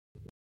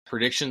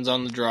predictions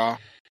on the draw?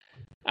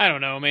 I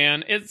don't know,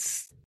 man.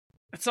 It's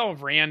all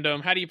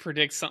random. How do you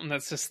predict something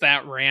that's just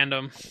that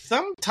random?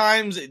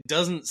 Sometimes it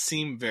doesn't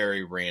seem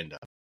very random,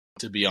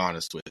 to be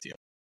honest with you.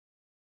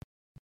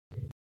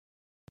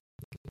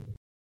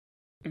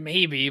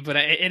 Maybe, but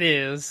it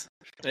is.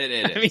 It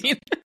is. I mean,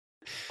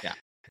 yeah,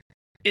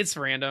 it's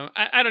random.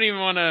 I don't even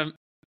want to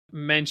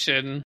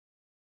mention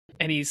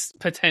any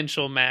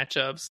potential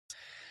matchups.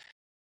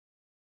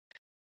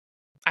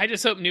 I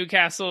just hope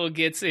Newcastle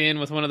gets in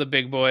with one of the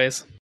big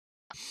boys,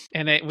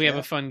 and we have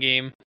a fun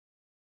game.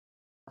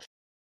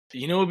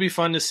 You know what would be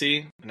fun to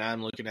see? Now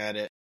I'm looking at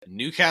it.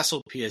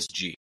 Newcastle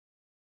PSG.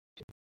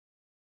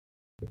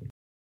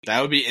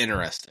 That would be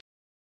interesting.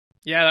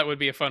 Yeah, that would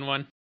be a fun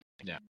one.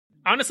 Yeah.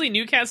 Honestly,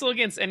 Newcastle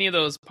against any of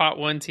those pot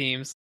 1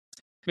 teams,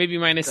 maybe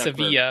minus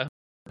Sevilla.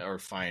 Or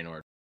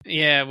Feyenoord.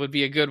 Yeah, would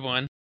be a good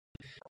one.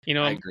 You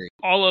know, I agree.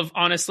 all of,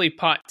 honestly,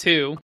 pot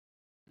 2,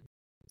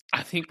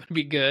 I think would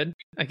be good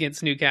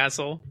against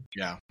Newcastle.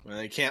 Yeah. Well,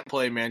 they can't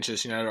play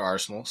Manchester United or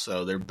Arsenal,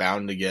 so they're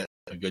bound to get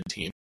a good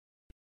team.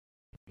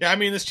 Yeah, I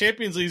mean, this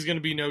Champions League is going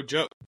to be no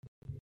joke.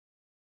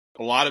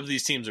 A lot of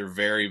these teams are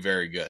very,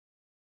 very good.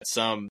 There's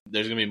going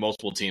to be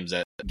multiple teams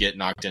that get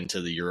knocked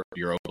into the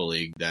Europa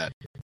League that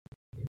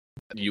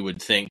you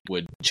would think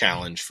would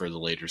challenge for the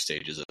later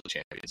stages of the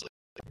Champions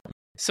League.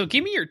 So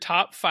give me your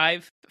top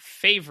 5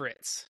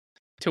 favorites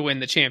to win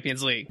the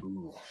Champions League.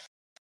 Ooh.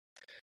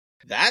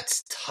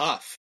 That's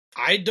tough.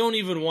 I don't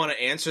even want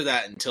to answer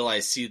that until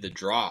I see the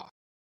draw.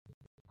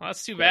 Well,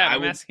 that's too bad.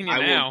 I'm asking you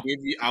now.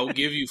 I will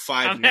give you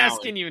 5 I'm now.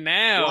 asking you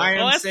now.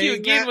 I'll ask you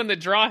again when the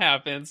draw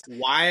happens.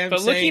 Why I'm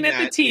but saying looking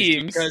at the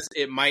teams, because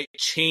it might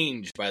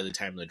change by the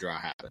time the draw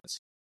happens.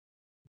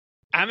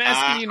 I'm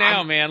asking you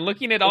now, man.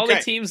 Looking at all the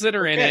teams that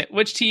are in it,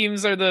 which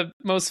teams are the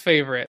most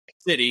favorite?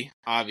 City,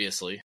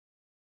 obviously.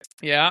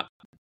 Yeah.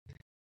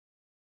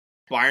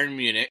 Bayern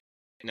Munich,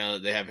 now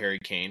that they have Harry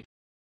Kane.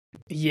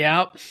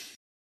 Yep.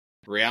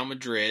 Real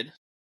Madrid.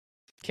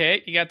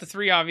 Okay, you got the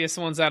 3 obvious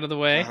ones out of the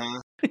way.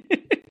 Uh-huh.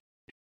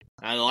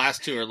 The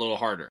last 2 are a little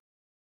harder.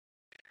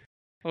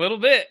 A little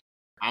bit.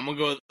 I'm going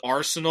to go with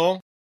Arsenal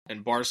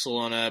and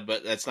Barcelona,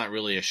 but that's not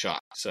really a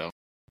shot. So.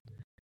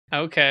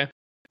 Okay.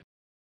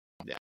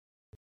 Yeah.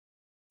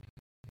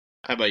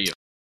 How about you?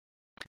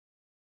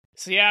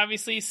 So yeah,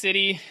 obviously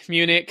City,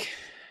 Munich,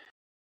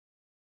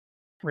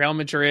 Real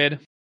Madrid.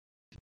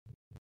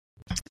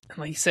 And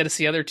like you said, it's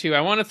the other 2.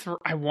 I want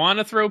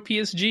to throw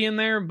PSG in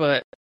there,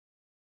 but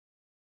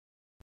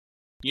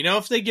you know,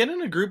 if they get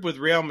in a group with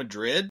Real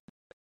Madrid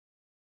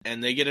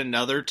and they get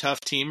another tough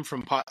team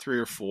from pot 3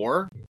 or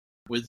 4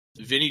 with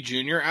Vinny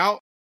Jr. out,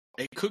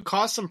 it could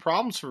cause some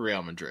problems for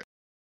Real Madrid.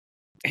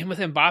 And with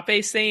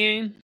Mbappe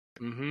staying,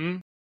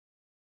 and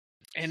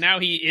now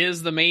he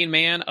is the main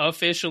man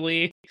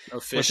officially.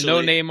 With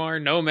no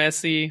Neymar, no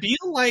Messi. I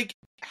feel like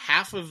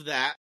half of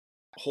that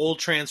whole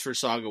transfer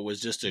saga was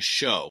just a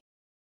show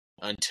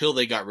until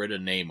they got rid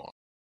of Neymar.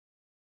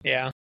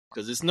 Yeah.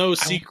 Because it's no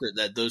secret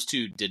that those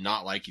two did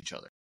not like each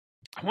other.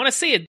 I want to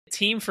say a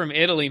team from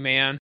Italy,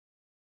 man.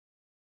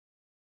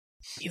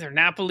 Either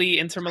Napoli,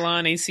 Inter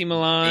Milan, AC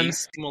Milan.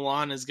 AC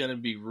Milan is going to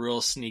be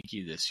real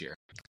sneaky this year.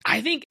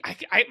 I think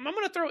I'm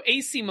going to throw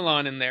AC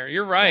Milan in there.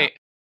 You're right.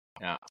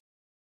 Yeah.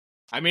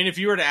 I mean, if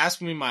you were to ask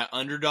me my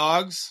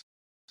underdogs,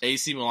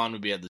 AC Milan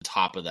would be at the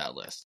top of that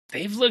list.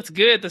 They've looked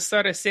good at the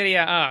start of Serie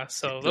A,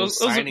 so those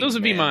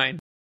would be mine.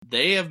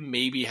 They have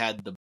maybe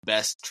had the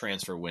best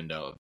transfer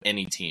window of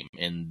any team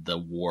in the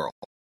world,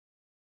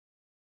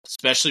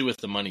 especially with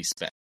the money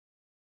spent.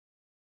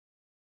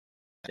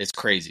 It's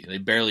crazy. They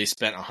barely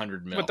spent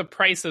 $100 million. With the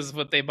prices of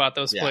what they bought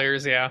those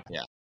players, yeah.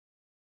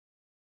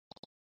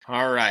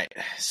 All right.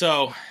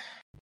 So,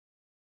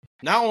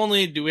 not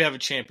only do we have a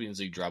Champions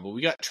League draw, but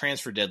we got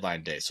transfer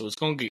deadline day, so it's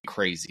going to get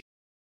crazy.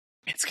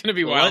 It's going to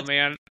be wild,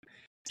 man.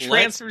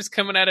 Transfers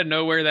coming out of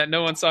nowhere that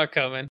no one saw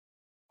coming.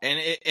 And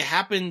it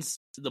happens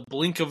the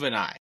blink of an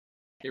eye.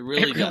 It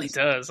really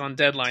does on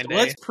deadline day.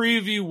 Let's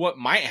preview what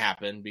might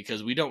happen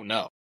because we don't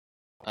know.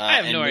 I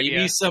have no idea.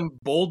 Maybe some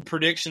bold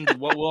predictions of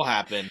what will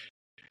happen.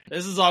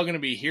 This is all going to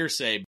be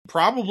hearsay,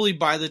 probably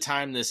by the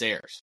time this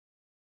airs.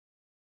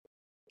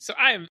 So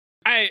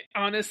I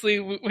honestly,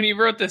 when you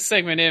wrote this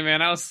segment in,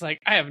 man, I was like,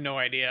 I have no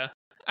idea.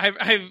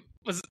 I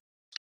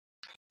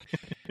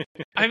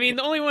mean,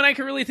 the only one I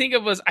could really think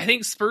of was I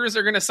think Spurs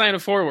are going to sign a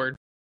forward.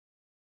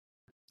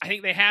 I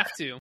think they have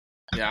to.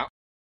 Yeah.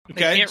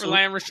 Okay. They can't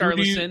rely on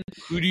Richarlison.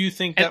 Who do you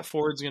think that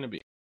forward's going to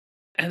be?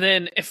 And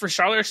then if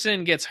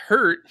Richarlison gets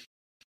hurt,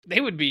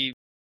 they would be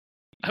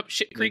up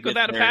shit creek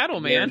without a paddle,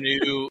 man. Their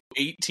new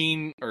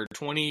 18 or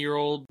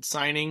 20-year-old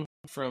signing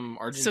from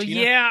Argentina. So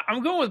yeah,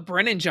 I'm going with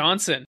Brennan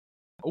Johnson.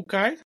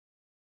 Okay.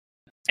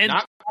 And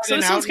so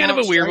this one's kind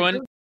of a weird one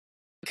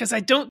because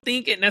I don't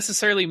think it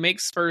necessarily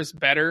makes Spurs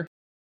better.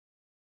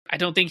 I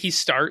don't think he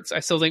starts.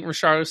 I still think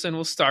Richarlison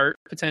will start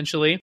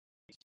potentially.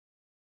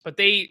 But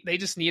they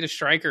just need a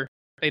striker.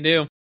 They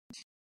do.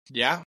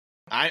 Yeah.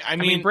 I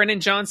mean,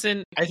 Brennan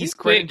Johnson, he's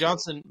quick. Brennan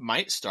Johnson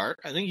might start.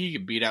 I think he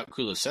could beat out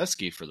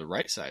Kulusevski for the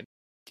right side.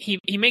 He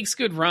makes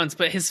good runs,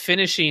 but his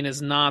finishing is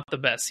not the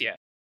best yet.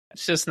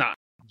 It's just not.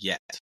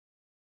 Yet.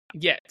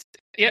 Yeah,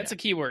 it's a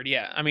key word,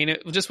 yeah. I mean,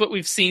 just what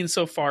we've seen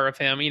so far of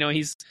him. You know,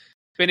 he's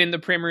been in the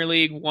Premier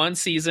League 1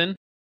 season.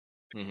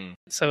 Mm-hmm.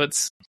 So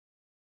that's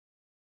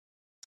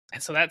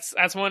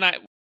one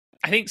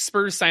I think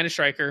Spurs sign a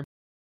striker,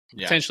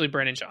 Yeah. potentially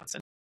Brennan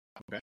Johnson.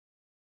 Okay.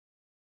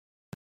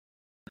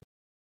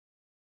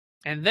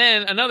 And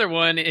then another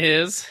one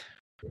is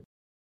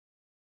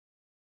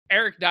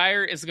Eric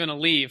Dyer is going to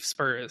leave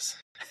Spurs.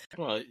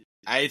 Well,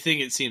 I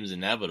think it seems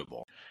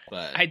inevitable,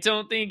 but I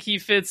don't think he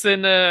fits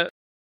in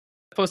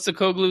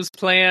Postecoglou's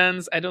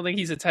plans. I don't think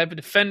he's the type of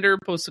defender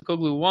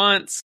Postecoglou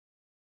wants.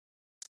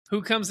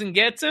 Who comes and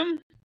gets him?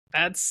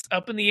 That's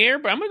up in the air,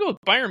 but I'm going to go with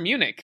Bayern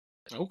Munich.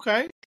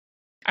 okay.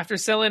 After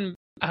selling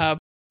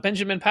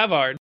Benjamin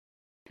Pavard.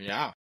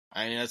 Yeah.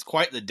 I mean, that's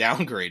quite the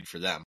downgrade for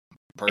them.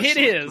 It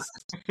Personally. is.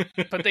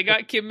 But they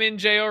got Kim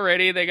Min-jae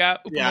already. They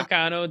got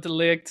Upamecano, De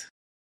Ligt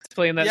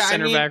playing that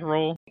center back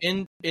role.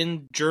 In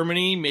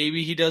Germany,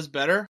 maybe he does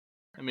better.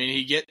 I mean,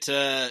 he get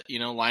to,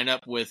 line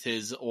up with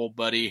his old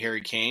buddy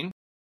Harry Kane.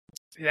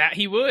 That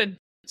he would.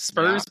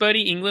 Spurs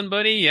buddy, England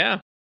buddy, yeah.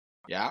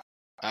 Yeah.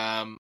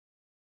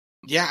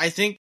 I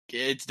think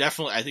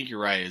I think you're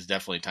right. It's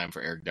definitely time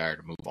for Eric Dyer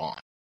to move on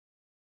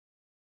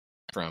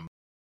from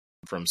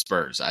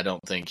Spurs. I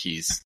don't think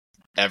he's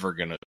ever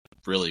going to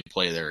really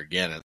play there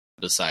again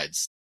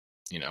besides,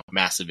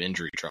 massive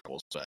injury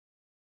troubles. But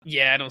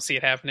yeah, I don't see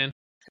it happening.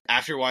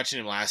 After watching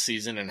him last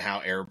season and how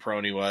error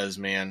prone he was,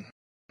 man,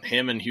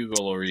 him and Hugo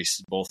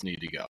Lloris both need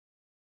to go.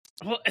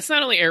 Well, it's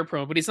not only error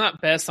prone, but he's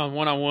not best on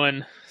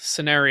one-on-one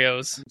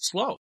scenarios. He's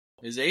slow.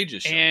 His age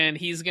is short. And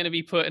he's going to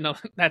be put in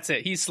that's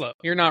it. He's slow.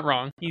 You're not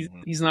wrong.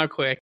 He's not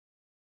quick.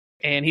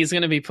 And he's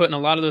going to be put in a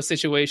lot of those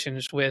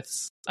situations with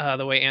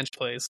the way Ange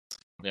plays.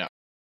 Yeah,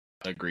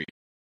 agreed.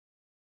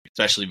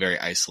 Especially very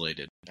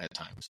isolated at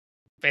times.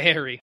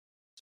 Very.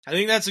 I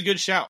think that's a good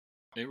shout.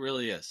 It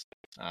really is.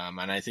 And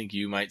I think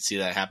you might see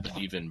that happen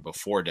even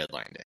before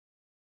deadline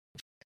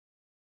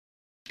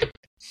day.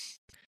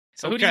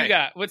 So who do you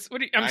got? I'm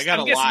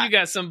guessing you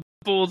got some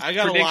bold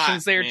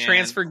predictions there, man.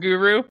 Transfer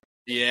guru.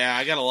 Yeah,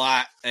 I got a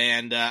lot,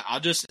 and I'll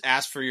just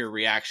ask for your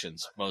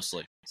reactions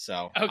mostly.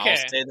 So okay. I'll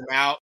say them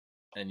out,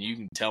 and you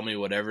can tell me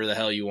whatever the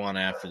hell you want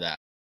after that.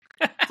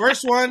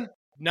 First one,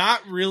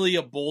 not really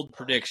a bold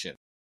prediction,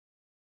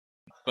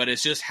 but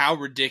it's just how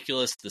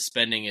ridiculous the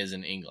spending is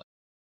in England.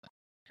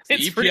 The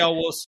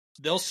EPL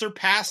they'll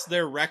surpass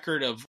their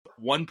record of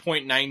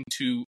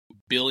 £1.92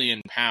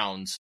 billion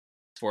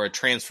for a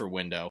transfer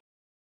window,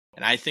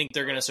 and I think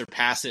they're going to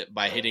surpass it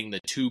by hitting the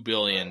 £2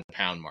 billion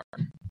mark.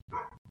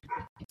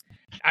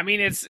 I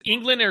mean, it's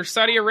England or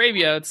Saudi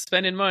Arabia. It's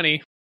spending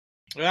money.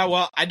 Yeah,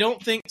 well, I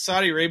don't think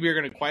Saudi Arabia are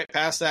going to quite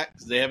pass that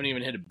because they haven't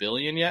even hit $1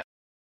 billion yet.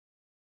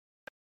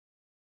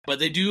 But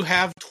they do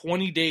have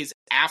 20 days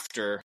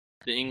after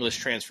the English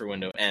transfer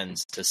window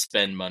ends to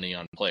spend money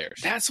on players.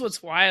 That's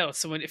what's wild.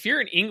 So if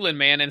you're in England,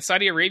 man, and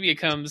Saudi Arabia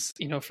comes,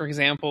 for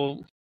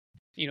example,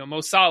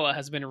 Mo Salah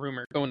has been a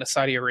rumor going to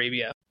Saudi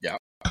Arabia. Yeah.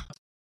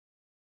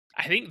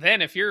 I think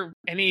then if you're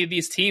any of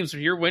these teams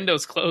where your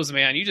window's closed,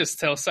 man, you just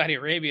tell Saudi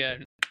Arabia,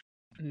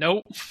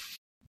 nope.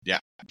 Yeah.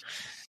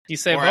 You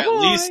say, or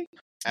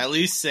at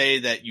least say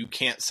that you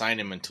can't sign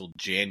him until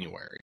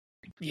January.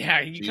 Yeah,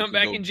 you come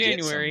back in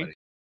January.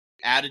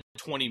 Added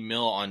 20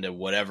 mil onto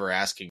whatever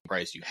asking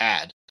price you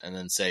had, and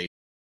then say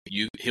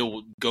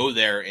he'll go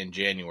there in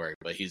January,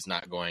 but he's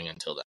not going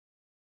until then.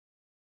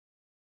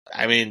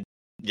 I mean,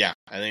 yeah,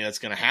 I think that's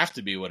going to have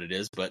to be what it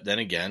is. But then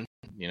again,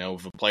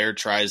 if a player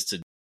tries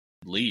to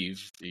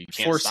leave, you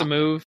can't force a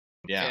move.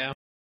 Yeah.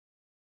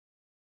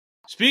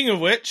 Speaking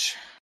of which,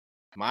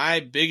 my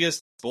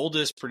biggest,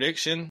 boldest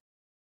prediction: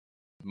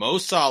 Mo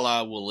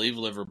Salah will leave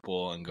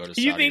Liverpool and go to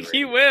Saudi Arabia. You think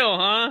he will,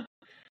 huh?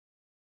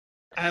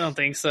 I don't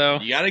think so.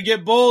 You got to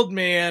get bold,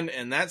 man,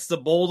 and that's the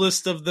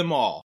boldest of them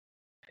all.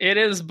 It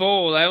is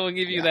bold. I will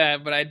give you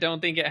that, but I don't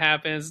think it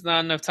happens.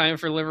 Not enough time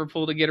for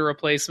Liverpool to get a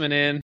replacement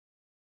in.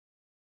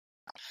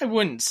 I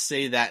wouldn't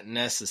say that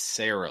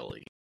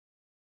necessarily,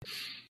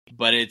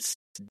 but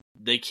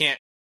they can't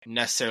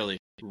necessarily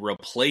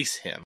replace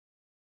him.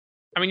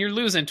 I mean, you're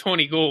losing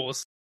 20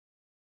 goals.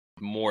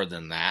 More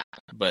than that,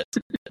 but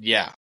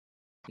yeah,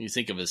 you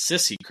think of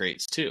assists he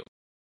creates too.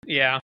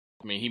 Yeah.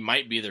 I mean, he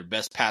might be their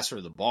best passer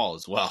of the ball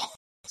as well.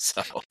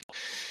 So,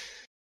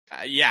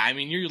 yeah, I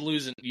mean, you're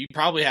losing. You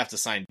probably have to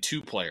sign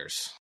 2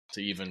 players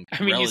to even.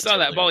 I mean, you saw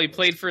that ball he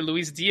played for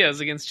Luis Diaz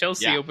against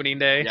Chelsea opening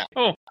day. Yeah.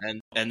 Oh,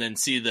 and then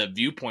see the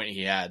viewpoint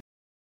he had.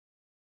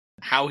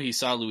 How he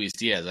saw Luis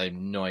Diaz, I have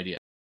no idea.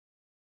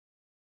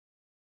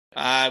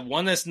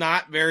 One that's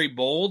not very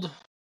bold.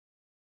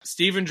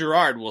 Steven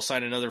Gerrard will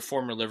sign another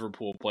former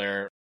Liverpool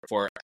player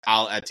for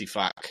Al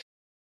Ettifaq.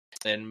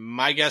 And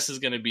my guess is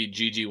going to be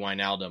Gigi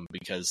Wijnaldum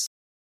because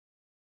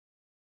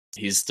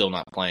he's still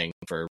not playing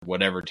for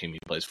whatever team he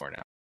plays for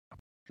now.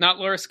 Not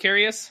Loris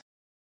Karius?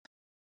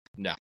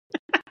 No.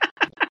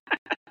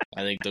 I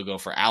think they'll go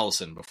for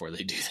Allison before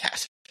they do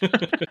that.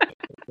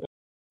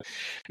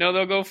 No,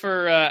 they'll go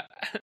for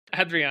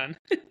Adrian.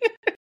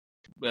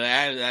 But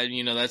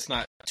that's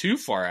not too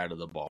far out of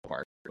the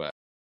ballpark. But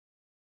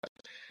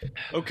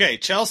okay,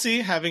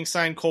 Chelsea, having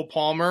signed Cole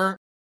Palmer,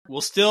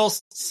 will still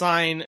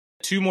sign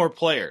 2 more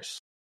players.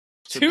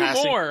 2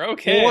 more,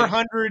 okay.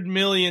 400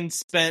 million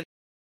spent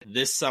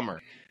this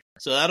summer.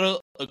 So that'll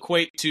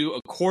equate to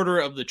a quarter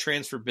of the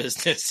transfer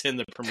business in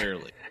the Premier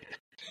League.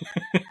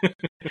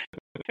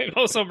 They've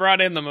also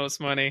brought in the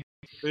most money.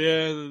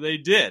 Yeah, they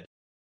did.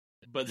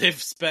 But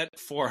they've spent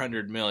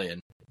 400 million,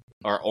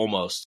 or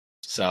almost.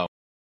 So,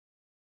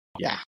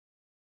 yeah.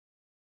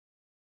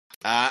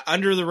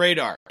 Under the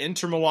radar,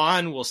 Inter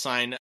Milan will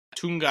sign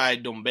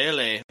Tungai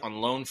Dombele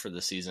on loan for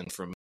the season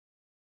from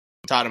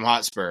Tottenham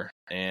Hotspur.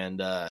 And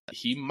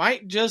he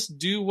might just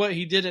do what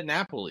he did at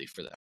Napoli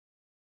for them.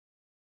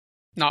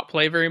 Not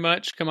play very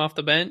much, come off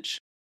the bench.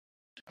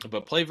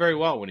 But play very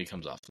well when he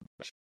comes off the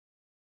bench.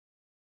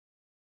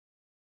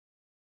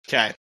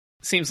 Okay.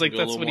 Seems like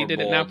that's what he did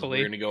bold. at Napoli.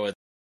 We're going to go with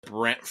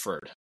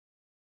Brentford.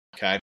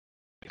 Okay.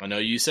 I know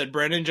you said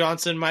Brendan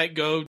Johnson might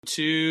go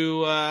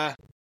to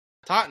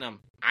Tottenham.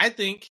 I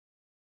think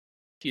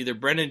either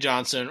Brendan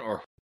Johnson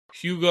or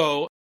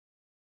Hugo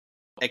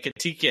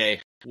Ekitike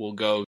will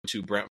go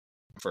to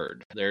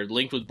Brentford. They're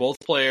linked with both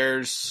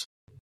players.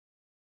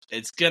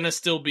 It's going to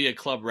still be a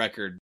club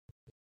record.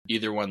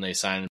 Either one they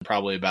sign,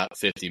 probably about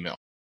 50 mil.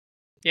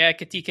 Yeah,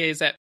 Ekitike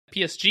is at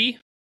PSG?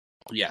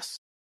 Yes.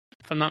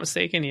 If I'm not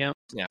mistaken, yeah.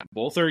 Yeah,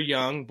 both are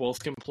young.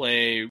 Both can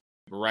play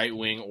right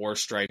wing or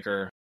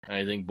striker.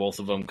 I think both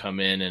of them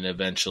come in and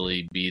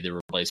eventually be the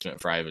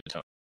replacement for Ivan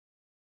Toney.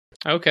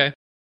 Okay.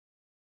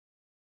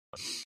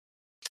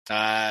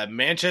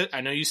 Manchester.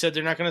 I know you said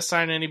they're not going to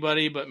sign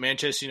anybody, but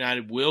Manchester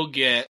United will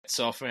get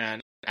Sofyan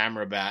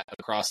Amrabat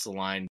across the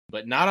line,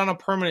 but not on a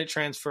permanent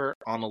transfer,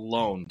 on a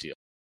loan deal.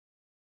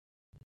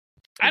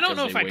 I don't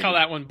know if I call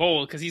that one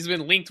bold, because he's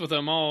been linked with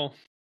them all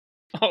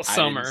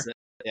summer.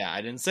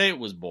 I didn't say it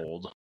was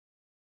bold,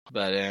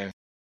 but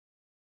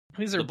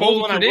these are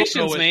bold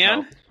predictions,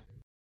 man.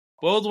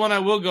 Bold one I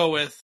will go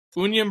with.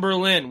 Union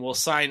Berlin will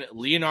sign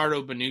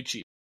Leonardo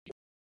Bonucci.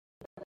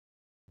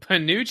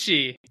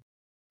 Bonucci?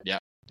 Yeah.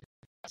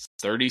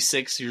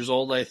 36 years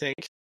old, I think.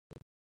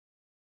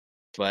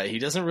 But he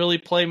doesn't really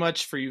play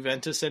much for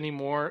Juventus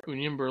anymore.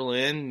 Union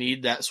Berlin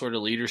need that sort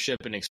of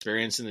leadership and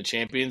experience in the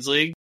Champions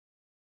League.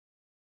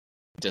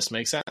 Just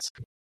makes sense.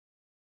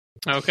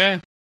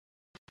 Okay.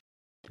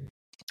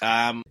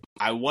 I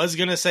was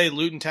going to say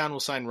Luton Town will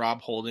sign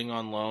Rob Holding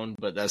on loan,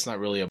 but that's not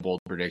really a bold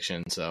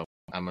prediction, so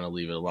I'm going to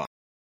leave it alone.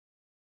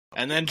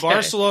 And then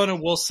Barcelona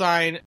will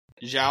sign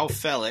João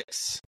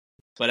Felix,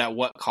 but at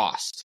what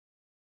cost?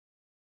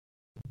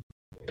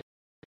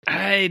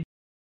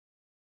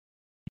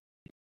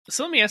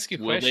 So let me ask you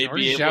a question. Will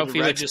they be able to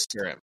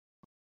register him?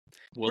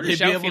 Will they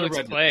be able to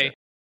register him?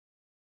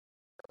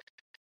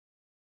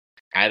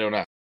 I don't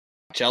know.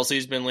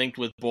 Chelsea's been linked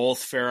with both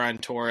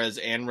Ferran Torres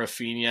and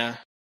Rafinha.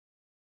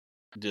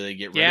 Do they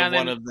get rid of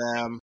one of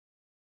them?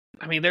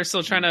 I mean, they're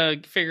still trying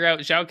to figure out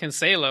João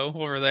Cancelo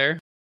over there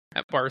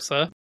at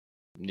Barca.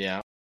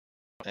 Yeah.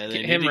 And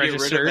they need to get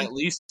rid of at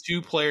least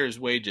 2 players'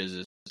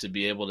 wages to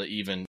be able to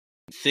even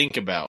think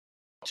about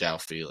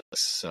João Felix.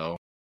 So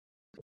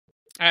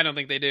I don't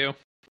think they do.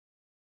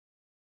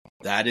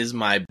 That is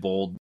my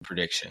bold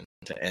prediction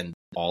to end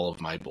all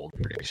of my bold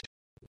predictions.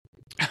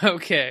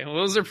 Okay, well,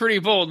 those are pretty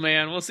bold,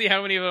 man. We'll see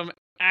how many of them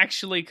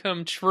actually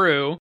come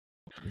true.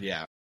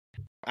 Yeah.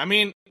 I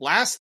mean,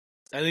 I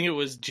think it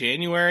was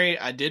January,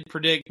 I did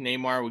predict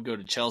Neymar would go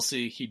to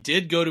Chelsea. He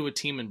did go to a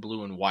team in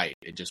blue and white.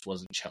 It just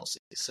wasn't Chelsea.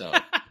 So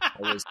it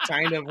was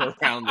kind of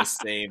around the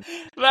same.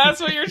 That's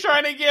what you're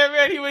trying to get,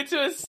 man. He went to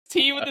a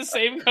team with the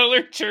same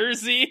color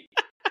jersey.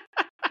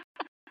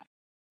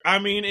 I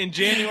mean, in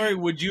January,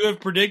 would you have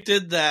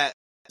predicted that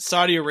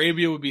Saudi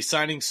Arabia would be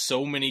signing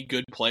so many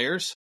good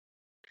players?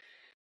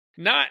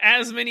 Not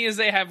as many as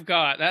they have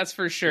got, that's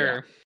for sure.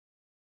 Yeah.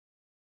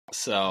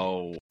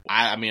 So,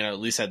 I mean, I at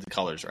least had the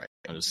colors right.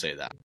 I'll just say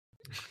that.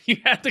 You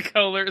had the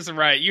colors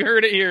right. You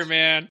heard it here,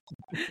 man.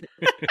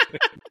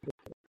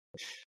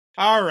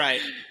 All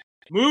right.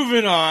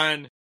 Moving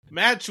on.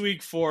 Match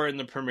week 4 in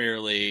the Premier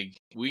League.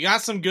 We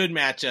got some good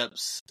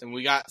matchups, and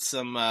we got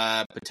some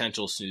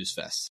potential snooze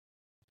fests.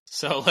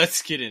 So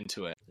let's get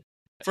into it.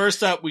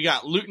 First up, we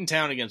got Luton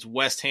Town against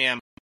West Ham.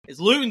 It's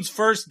Luton's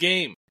first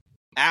game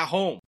at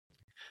home.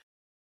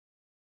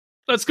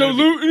 Let's go,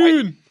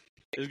 Luton!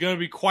 It's going to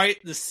be quite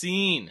the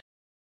scene.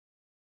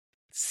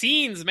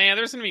 Scenes, man.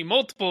 There's going to be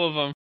multiple of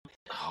them.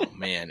 Oh,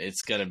 man.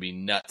 It's going to be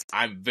nuts.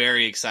 I'm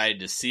very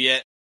excited to see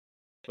it.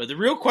 But the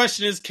real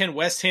question is, can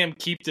West Ham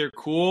keep their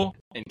cool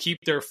and keep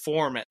their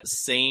form at the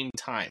same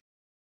time?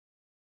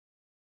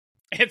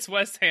 It's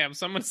West Ham,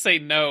 so I'm going to say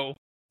no.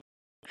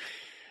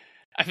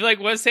 I feel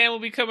like West Ham will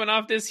be coming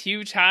off this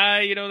huge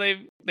high. You know,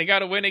 they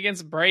got a win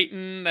against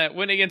Brighton, that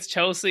win against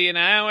Chelsea, and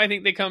now I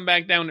think they come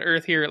back down to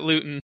earth here at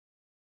Luton.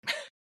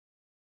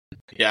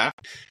 Yeah?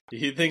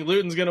 You think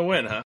Luton's going to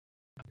win, huh?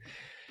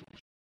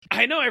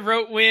 I know I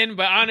wrote win,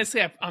 but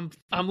honestly, I'm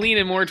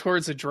leaning more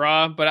towards a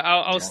draw, but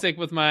I'll stick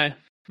with my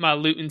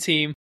Luton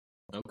team.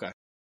 Okay.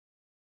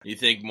 You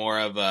think more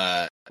of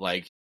a,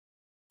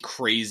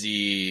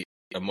 crazy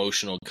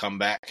emotional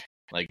comeback?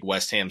 Like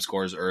West Ham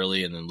scores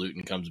early and then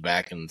Luton comes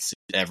back and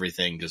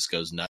everything just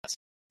goes nuts?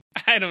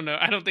 I don't know.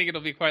 I don't think it'll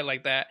be quite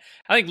like that.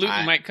 I think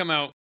Luton might come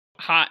out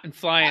hot and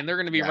flying. They're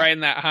going to be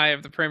riding that high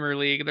of the Premier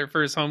League, their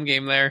first home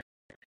game there.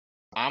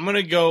 I'm going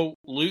to go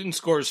Luton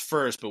scores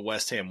first, but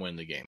West Ham win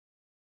the game.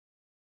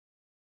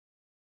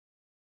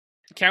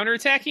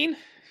 Counterattacking?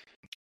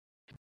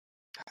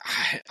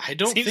 I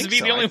don't think so. Seems to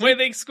be the only way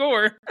they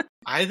score.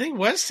 I think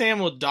West Ham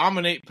will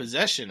dominate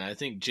possession. I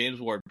think James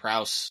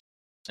Ward-Prowse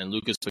and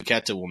Lucas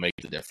Paqueta will make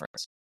the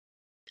difference.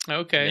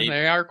 Okay,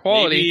 they are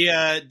quality.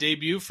 Maybe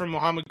debut from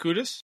Mohamed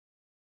Kudus?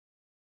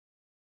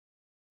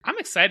 I'm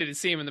excited to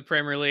see him in the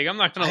Premier League. I'm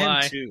not going to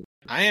lie.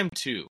 I am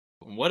too.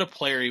 What a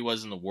player he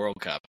was in the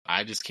World Cup.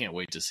 I just can't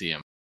wait to see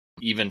him,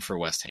 even for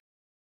West Ham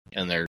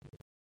and their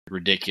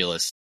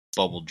ridiculous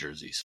bubble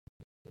jerseys.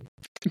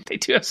 They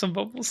do have some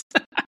bubbles.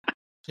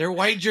 Their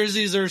white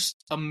jerseys are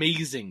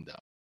amazing, though.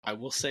 I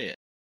will say it.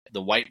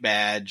 The white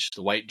badge,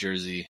 the white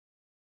jersey,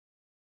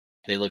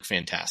 they look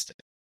fantastic.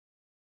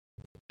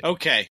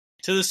 Okay,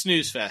 to the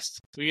snooze fest.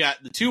 We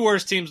got the two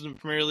worst teams in the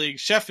Premier League,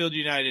 Sheffield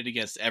United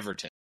against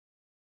Everton.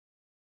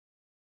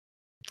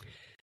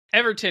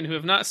 Everton, who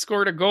have not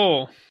scored a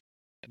goal.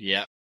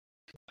 Yep,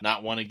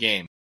 not won a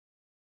game.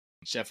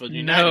 Sheffield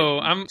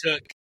United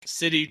took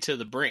City to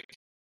the brink.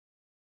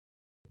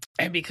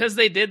 And because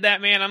they did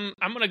that, man,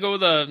 I'm going to go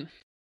with a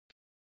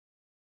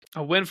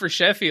win for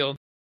Sheffield.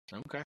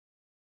 Okay.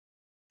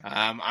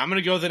 I'm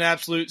going to go with an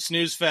absolute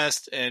snooze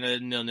fest and a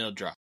 0-0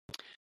 draw.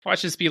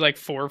 Watch this be like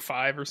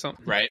 4-5 or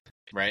something. Right.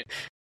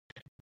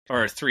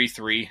 Or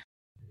 3-3.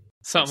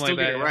 Something like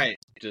that. Right,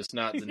 just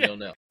not the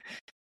 0-0.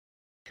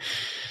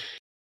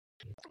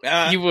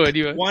 You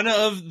would. One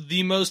of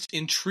the most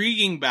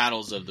intriguing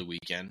battles of the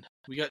weekend.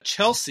 We got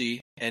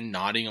Chelsea and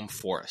Nottingham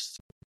Forest.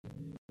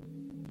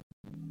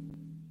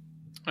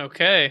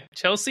 Okay,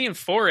 Chelsea and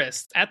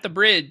Forest at the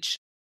bridge.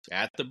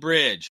 At the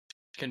bridge.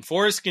 Can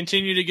Forest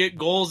continue to get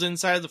goals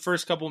inside the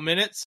first couple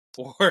minutes?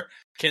 Or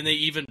can they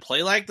even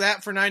play like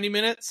that for 90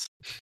 minutes?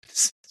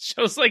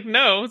 Shows like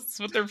no. That's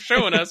what they're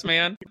showing us,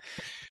 man.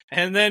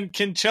 And then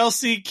can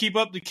Chelsea keep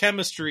up the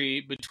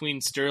chemistry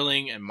between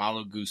Sterling and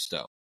Malo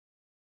Gusto?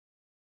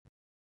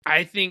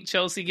 I think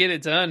Chelsea get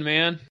it done,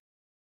 man.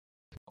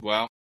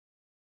 Well,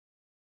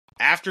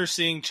 after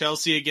seeing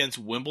Chelsea against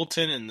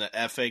Wimbledon in the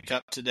FA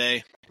Cup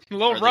today. A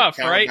little rough,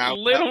 right? A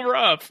little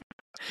rough.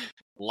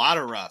 A lot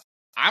of rough.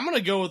 I'm going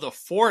to go with a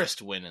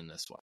Forest win in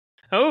this one.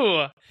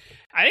 Oh,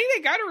 I think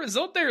they got a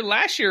result there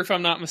last year, if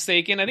I'm not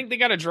mistaken. I think they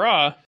got a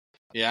draw.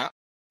 Yeah,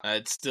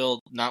 it's still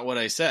not what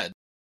I said.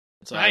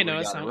 So I know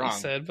it's not what you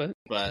said,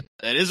 but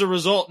it is a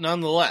result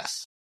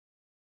nonetheless.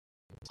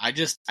 I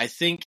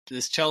think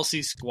this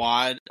Chelsea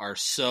squad are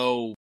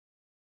so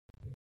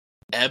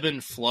ebb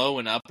and flow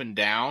and up and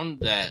down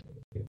that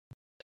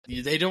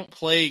they don't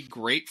play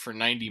great for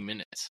 90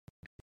 minutes.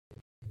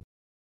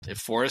 If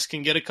Forest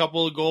can get a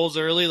couple of goals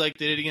early like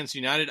they did against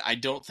United, I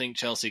don't think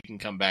Chelsea can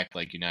come back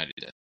like United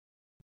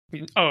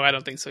did. Oh, I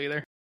don't think so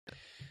either.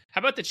 How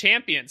about the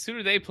champions? Who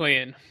do they play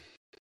in?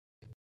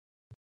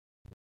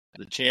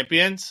 The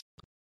champions?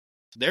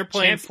 They're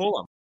playing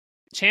Fulham.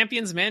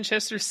 Champions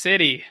Manchester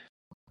City.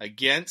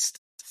 Against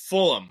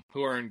Fulham,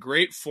 who are in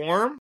great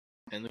form.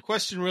 And the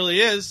question really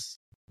is,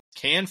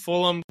 can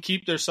Fulham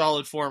keep their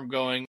solid form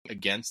going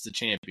against the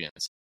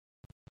champions?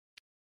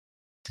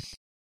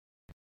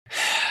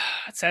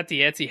 It's at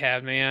the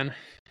Etihad, man.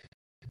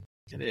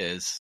 It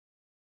is.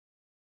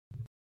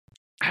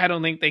 I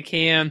don't think they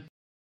can.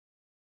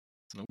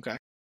 Okay.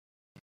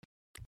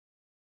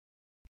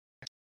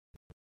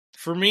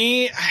 For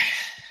me,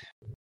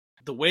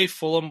 the way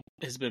Fulham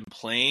has been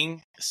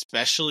playing,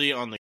 especially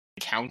on the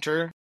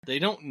counter, they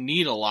don't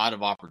need a lot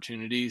of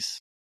opportunities.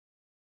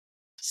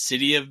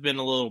 City have been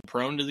a little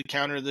prone to the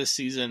counter this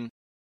season.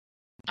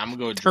 I'm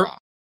going to go draw.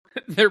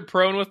 They're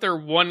prone with their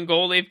one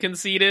goal they've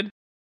conceded.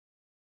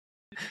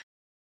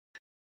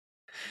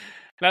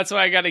 That's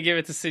why I got to give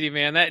it to City,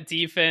 man. That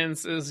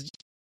defense is...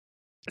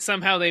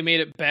 Somehow they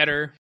made it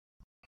better.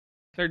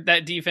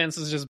 That defense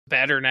is just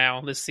better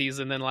now this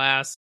season than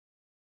last.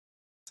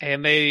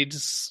 And they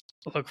just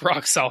look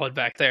rock solid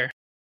back there.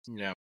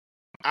 Yeah.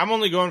 I'm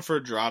only going for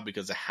a draw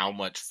because of how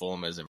much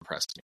Fulham has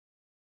impressed me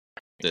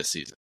this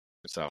season.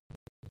 So,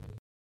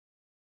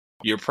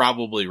 you're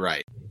probably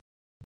right.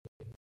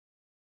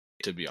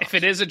 To be honest.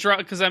 If it is a draw,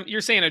 because you're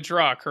saying a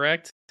draw,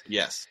 correct?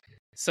 Yes.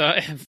 So,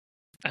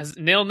 as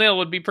 0-0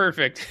 would be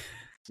perfect.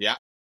 Yeah.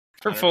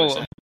 100%. For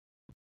Fulham.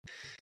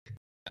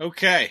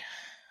 Okay.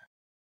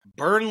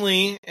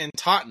 Burnley and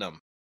Tottenham.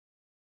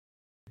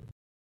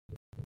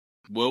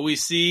 Will we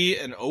see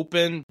an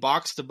open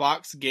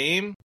box-to-box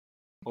game?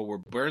 Or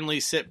will Burnley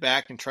sit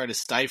back and try to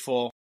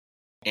stifle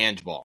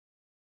Ange Ball?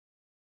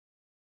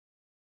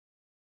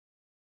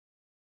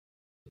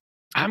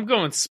 I'm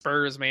going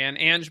Spurs, man.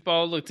 Ange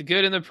Ball looked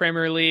good in the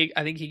Premier League.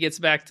 I think he gets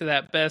back to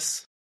that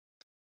best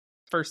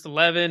first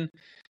 11.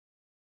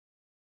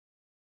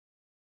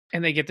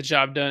 And they get the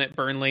job done at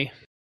Burnley.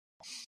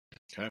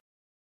 Okay.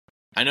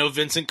 I know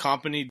Vincent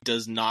Kompany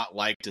does not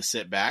like to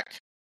sit back.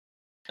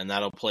 And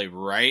that'll play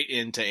right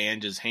into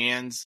Ange's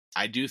hands.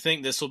 I do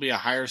think this will be a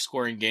higher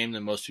scoring game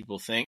than most people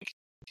think,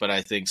 but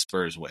I think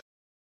Spurs win.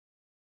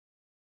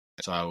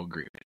 So I will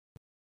agree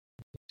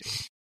with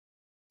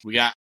We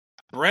got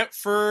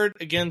Brentford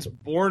against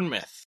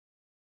Bournemouth.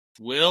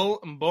 Will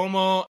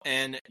Mbomo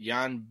and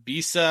Jan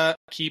Bisa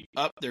keep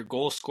up their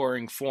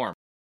goal-scoring form?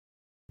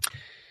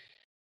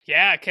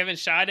 Yeah, Kevin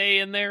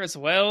Schade in there as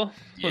well.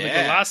 With a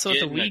Golasso at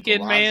the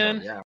weekend,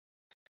 man. Yeah.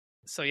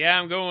 So, yeah,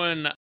 I'm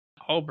going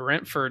all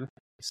Brentford,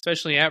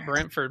 especially at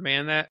Brentford,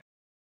 man. That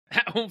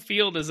home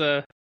field is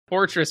a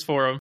fortress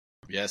for them.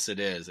 Yes, it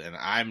is. And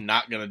I'm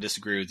not going to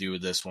disagree with you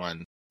with this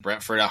one.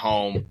 Brentford at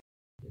home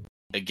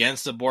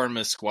against the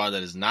Bournemouth squad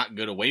that is not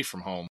good away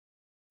from home.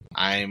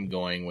 I'm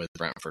going with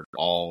Brentford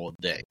all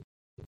day.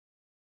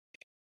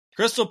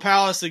 Crystal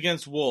Palace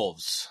against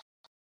Wolves.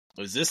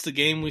 Is this the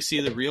game we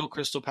see the real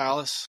Crystal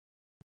Palace?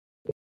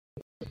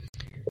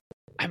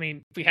 I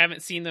mean, we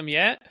haven't seen them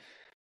yet.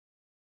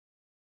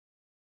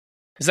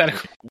 Is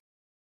that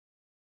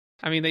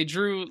I mean, they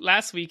drew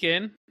last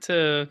weekend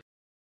to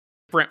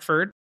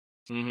Brentford.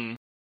 Mm-hmm.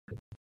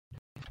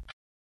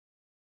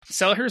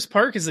 Selhurst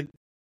Park is a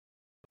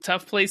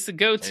tough place to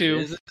go to.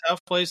 It is a tough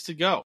place to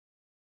go.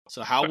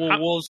 So how will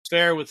Wolves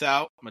fare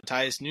without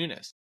Matthias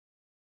Nunes?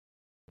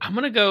 I'm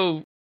going to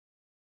go...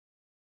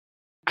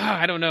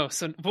 I don't know.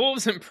 So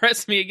Wolves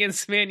impressed me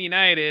against Man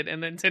United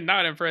and then did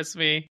not impress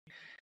me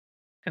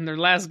in their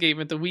last game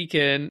at the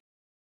weekend.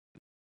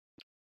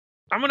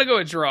 I'm going to go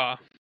a draw.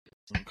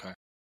 Okay.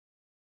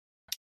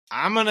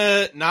 I'm going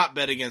to not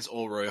bet against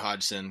old Roy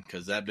Hodgson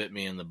because that bit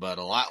me in the butt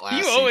a lot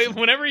last season.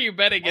 Whenever you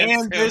bet against him.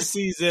 And this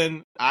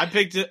season, I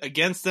picked it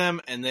against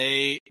them and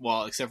they,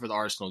 well, except for the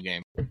Arsenal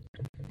game,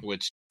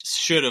 which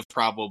should have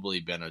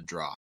probably been a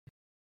draw.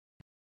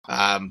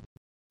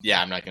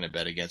 Yeah, I'm not going to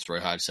bet against Roy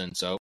Hodgson,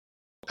 so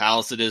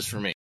Palace it is for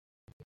me.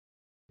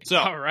 So,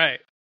 all right.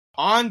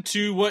 On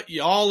to what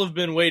y'all have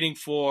been waiting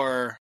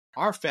for,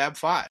 our Fab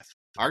Five.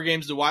 Our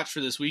games to watch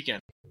for this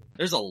weekend.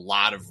 There's a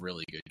lot of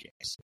really good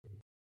games.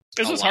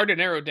 This was hard to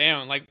narrow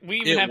down. Like, we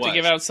even have to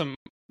give out some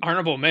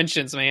honorable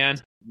mentions, man.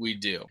 We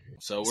do.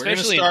 So we're going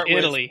to start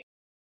with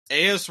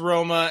AS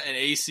Roma and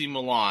AC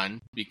Milan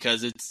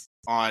because it's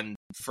on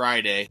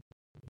Friday.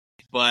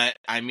 But,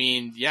 I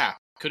mean, yeah,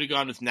 could have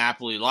gone with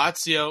Napoli,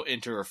 Lazio,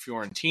 Inter, or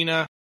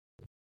Fiorentina.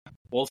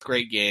 Both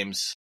great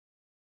games.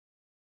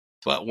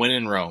 But win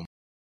in Rome.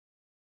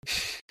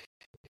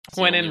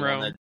 When in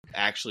Rome.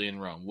 Actually in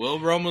Rome. Will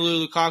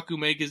Romelu Lukaku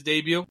make his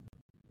debut?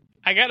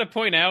 I got to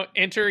point out,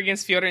 Inter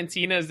against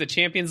Fiorentina is the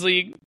Champions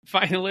League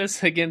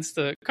finalists against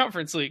the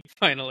Conference League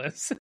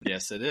finalists.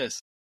 Yes, it is.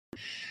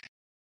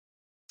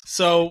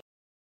 So,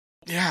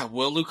 yeah,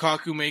 will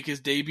Lukaku make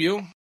his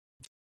debut?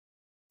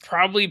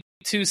 Probably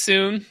too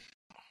soon.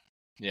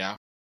 Yeah.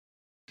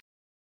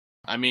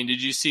 I mean,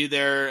 did you see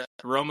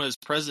Roma's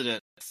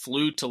president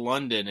flew to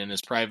London in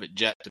his private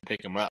jet to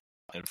pick him up?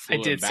 And flew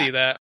I did him back. see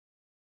that.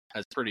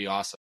 That's pretty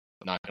awesome,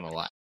 not going to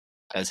lie.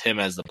 As him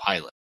as the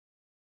pilot.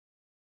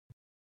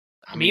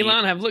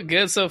 Milan have looked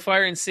good so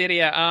far in Serie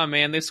A,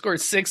 man. They've scored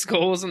 6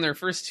 goals in their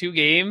first 2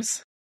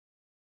 games.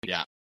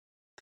 Yeah.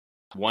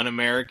 One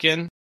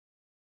American,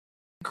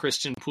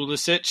 Christian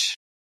Pulisic,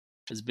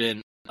 has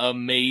been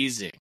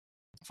amazing.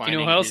 You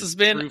know who else has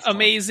been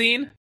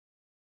amazing?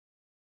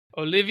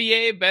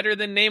 Olivier, better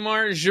than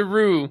Neymar,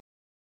 Giroud.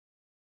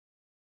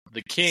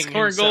 The king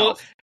scoring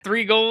himself.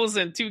 3 goals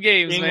in 2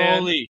 games,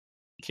 man.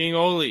 King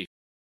Oli.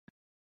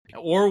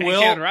 Or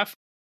will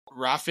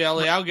Rafael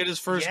Leao get his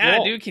first goal?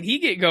 Yeah, dude, can he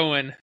get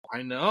going?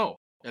 I know.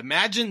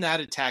 Imagine that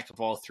attack if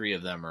all 3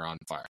 of them are on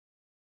fire.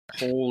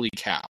 Holy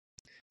cow.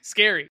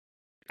 Scary.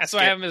 That's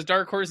why I have him as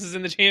dark horses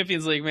in the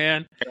Champions League,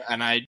 man.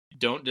 And I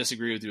don't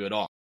disagree with you at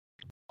all.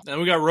 Then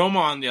we got Roma,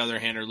 on the other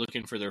hand, are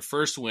looking for their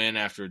first win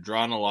after a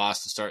draw and a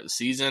loss to start the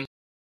season,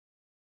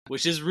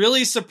 which is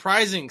really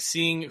surprising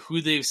seeing who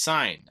they've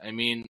signed. I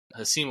mean,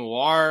 Hassim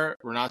Aouar,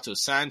 Renato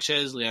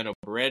Sanchez, Leandro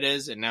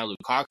Paredes, and now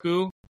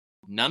Lukaku.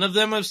 None of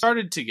them have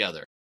started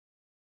together,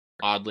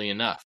 oddly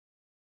enough.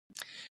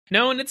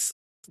 No, and it's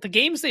the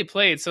games they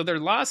played. So their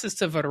loss is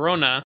to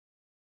Verona.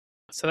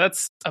 So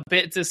that's a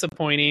bit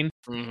disappointing.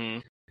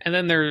 Mm-hmm. And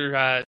then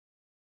their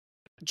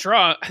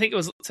draw, I think it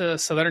was to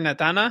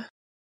Salernitana.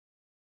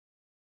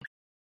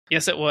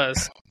 Yes, it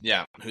was.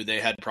 Yeah, who they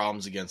had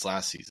problems against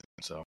last season.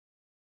 So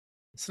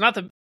it's not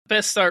the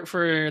best start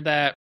for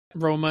that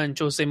Roma and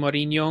Jose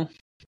Mourinho.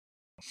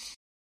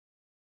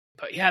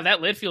 But yeah, that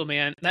midfield,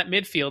 man,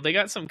 they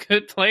got some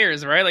good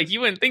players, right? Like,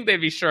 you wouldn't think they'd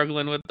be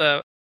struggling with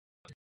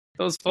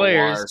those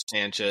players. Aouar,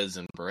 Sanchez,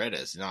 and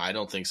Paredes. No, I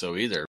don't think so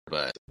either.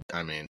 But,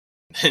 I mean,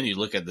 then you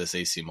look at this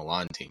AC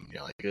Milan team,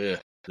 you're like,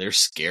 ugh, they're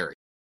scary.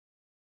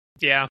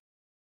 Yeah.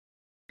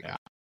 Yeah.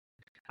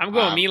 I'm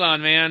going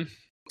Milan, man.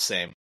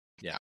 Same.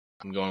 Yeah.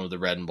 I'm going with the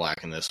red and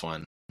black in this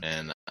one.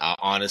 And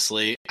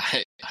honestly,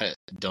 I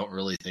don't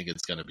really think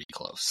it's going to be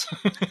close.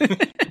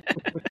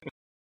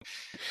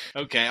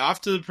 Okay,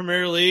 off to the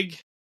Premier League.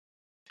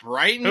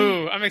 Brighton.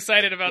 Ooh, I'm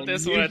excited about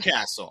this one.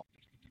 Newcastle.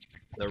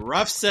 The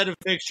rough set of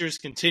fixtures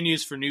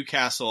continues for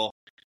Newcastle.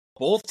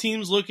 Both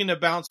teams looking to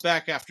bounce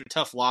back after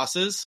tough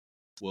losses.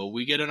 Will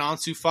we get an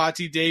Ansu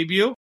Fati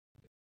debut?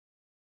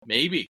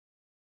 Maybe.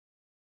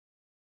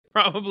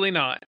 Probably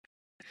not.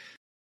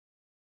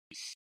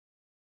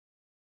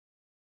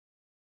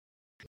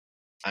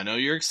 I know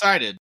you're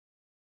excited.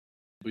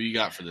 Who you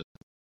got for this?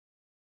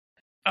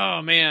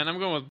 Oh man, I'm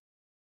gonna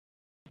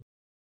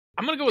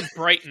go with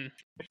Brighton.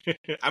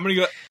 I'm gonna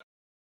go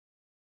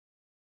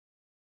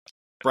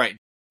Brighton.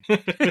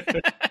 Yeah.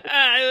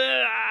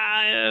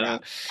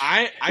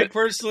 I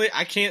personally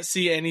I can't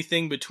see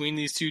anything between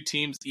these two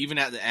teams, even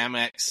at the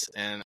Amex,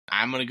 and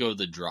I'm gonna go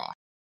the draw.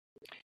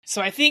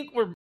 So I think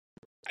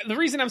the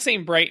reason I'm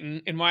saying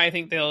Brighton and why I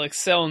think they'll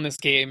excel in this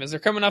game is they're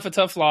coming off a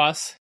tough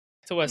loss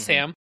to West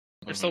Ham.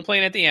 They're still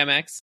playing at the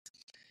Amex.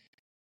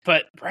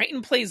 But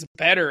Brighton plays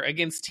better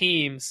against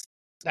teams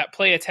that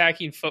play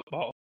attacking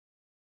football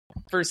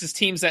versus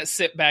teams that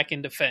sit back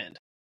and defend.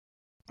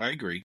 I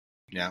agree.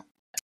 Yeah.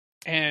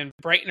 And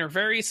Brighton are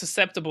very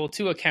susceptible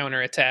to a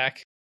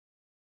counterattack.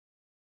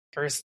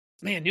 Versus,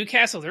 man,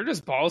 Newcastle, they're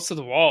just balls to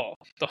the wall.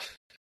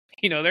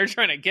 They're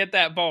trying to get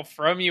that ball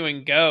from you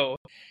and go.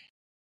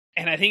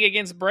 And I think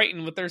against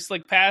Brighton, with their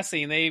slick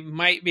passing, they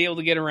might be able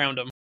to get around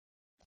them.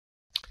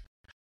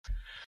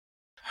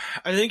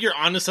 I think you're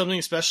onto something,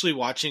 especially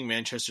watching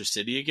Manchester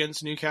City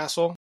against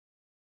Newcastle.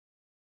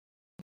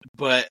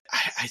 But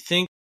I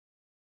think,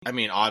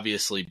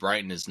 obviously,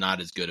 Brighton is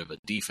not as good of a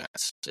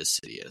defense as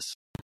City is.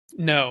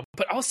 No,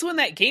 but also in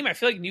that game, I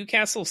feel like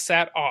Newcastle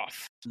sat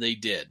off. They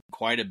did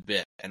quite a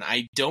bit. And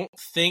I don't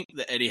think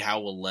that Eddie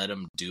Howe will let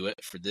them do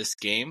it for this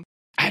game.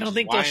 I don't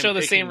think they'll show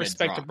the same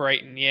respect to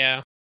Brighton,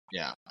 yeah.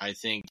 Yeah, I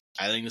think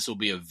this will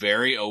be a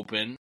very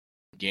open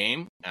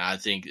game, and I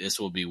think this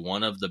will be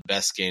one of the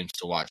best games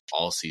to watch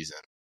all season.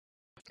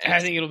 I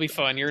think it'll be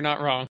fun. You're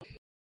not wrong.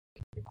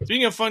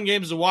 Speaking of fun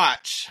games to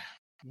watch,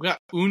 we got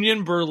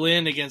Union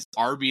Berlin against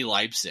RB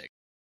Leipzig.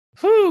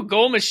 Whew,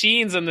 goal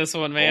machines in this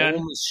one, man.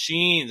 Goal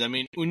machines.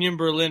 Union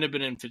Berlin have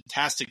been in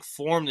fantastic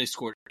form. They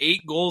scored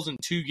 8 goals in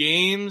 2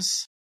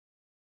 games.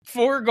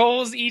 4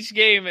 goals each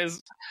game is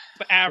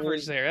the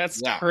average there.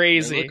 That's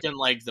crazy. They're looking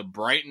like the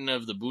Brighton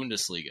of the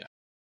Bundesliga.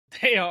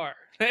 They are.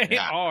 They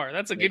are.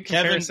 That's a good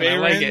comparison. Kevin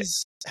I like it.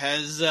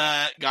 has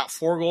got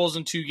 4 goals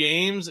in 2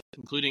 games,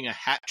 including a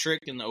hat trick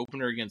in the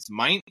opener against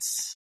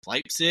Mainz.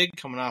 Leipzig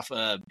coming off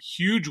a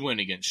huge win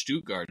against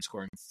Stuttgart,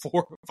 scoring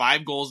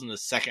 5 goals in the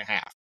second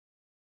half.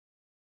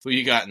 Who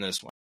you got in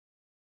this one?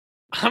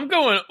 I'm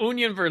going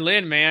Union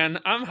Berlin, man.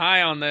 I'm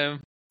high on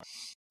them.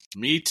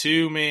 Me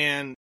too,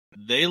 man.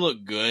 They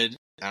look good,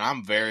 and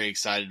I'm very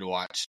excited to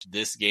watch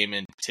this game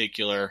in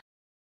particular.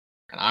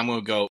 And I'm going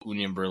to go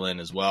Union Berlin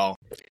as well,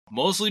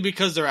 mostly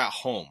because they're at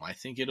home. I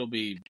think it'll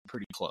be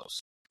pretty close.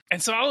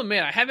 And so I'll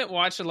admit, I haven't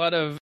watched a lot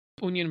of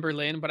Union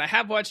Berlin, but I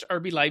have watched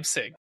RB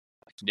Leipzig.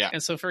 Yeah.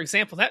 And so, for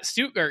example, that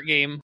Stuttgart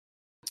game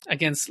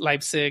against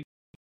Leipzig,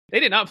 they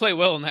did not play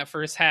well in that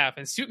first half,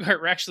 and Stuttgart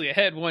were actually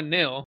ahead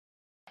 1-0.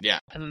 Yeah.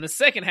 And then the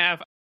second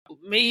half,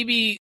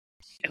 maybe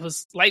it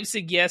was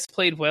Leipzig, yes,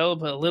 played well,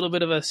 but a little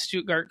bit of a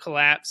Stuttgart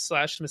collapse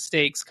 /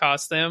 mistakes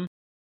cost them.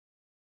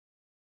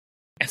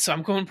 And so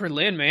I'm going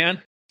Berlin,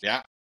 man.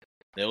 Yeah.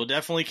 They will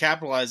definitely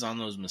capitalize on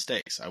those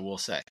mistakes, I will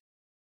say.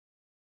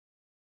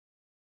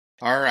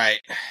 All right.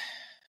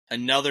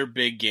 Another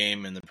big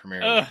game in the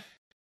Premier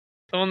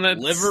League.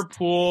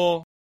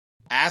 Liverpool,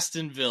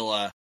 Aston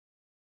Villa.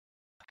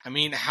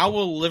 How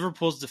will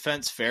Liverpool's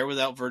defense fare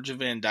without Virgil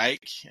van Dijk?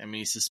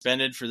 He's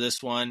suspended for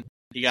this one.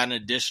 He got an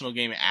additional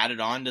game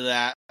added on to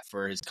that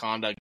for his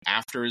conduct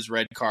after his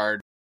red card.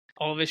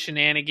 All of his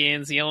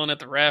shenanigans, yelling at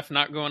the ref,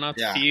 not going off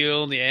the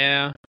field,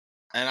 yeah.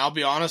 And I'll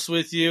be honest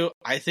with you,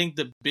 I think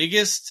the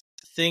biggest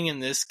thing in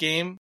this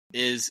game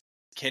is,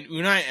 can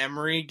Unai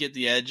Emery get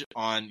the edge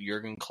on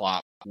Jurgen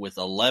Klopp with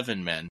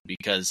 11 men?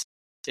 Because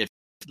if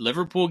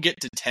Liverpool get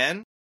to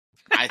 10,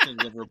 I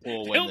think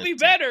Liverpool will win. It'll be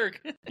better.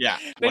 Yeah.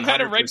 They've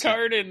had a red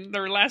card in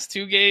their last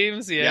 2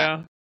 games.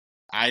 Yeah.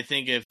 I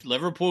think if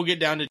Liverpool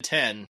get down to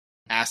 10,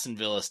 Aston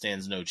Villa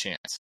stands no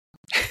chance.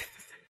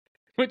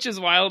 Which is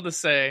wild to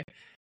say.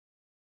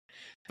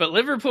 But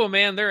Liverpool,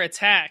 man, their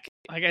attack,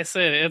 like I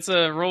said, it's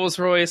a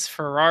Rolls-Royce,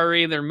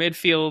 Ferrari. Their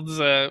midfield's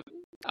a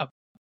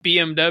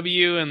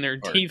BMW, and their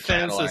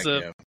defense is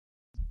a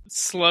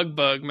slug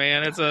bug,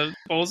 man. It's a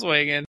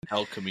Volkswagen.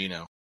 El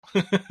Camino.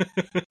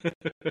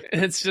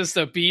 It's just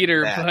a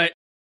beater, but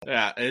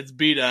yeah, it's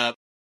beat up.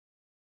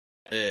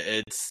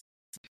 It's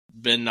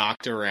been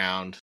knocked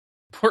around.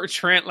 Poor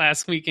Trent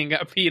last weekend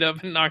got beat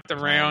up and knocked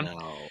around.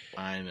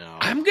 I know.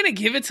 I'm gonna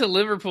give it to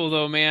Liverpool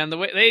though, man. The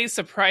way they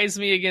surprised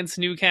me against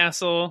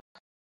Newcastle.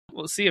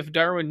 We'll see if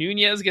Darwin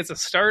Nunez gets a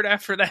start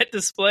after that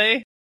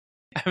display.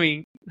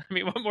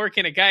 What more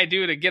can a guy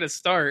do to get a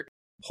start?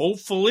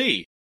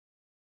 Hopefully.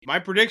 My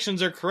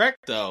predictions are correct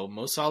though.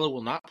 Mo Salah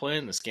will not play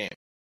in this game.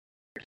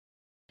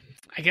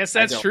 I guess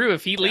that's true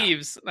if he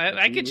leaves.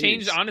 I could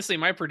change, honestly,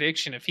 my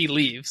prediction if he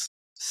leaves.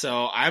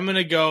 So I'm going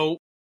to go,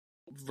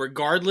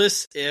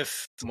 regardless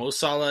if Mo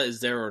Salah is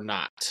there or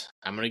not,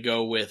 I'm going to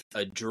go with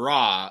a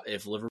draw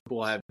if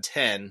Liverpool have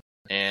 10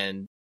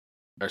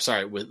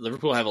 with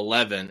Liverpool have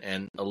 11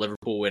 and a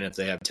Liverpool win if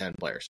they have 10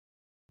 players.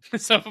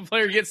 So if a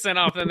player gets sent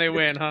off, then they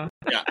win, huh?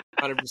 Yeah,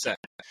 100%.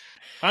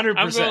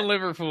 I'm going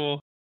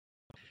Liverpool.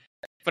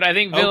 But I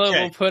think Villa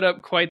will put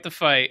up quite the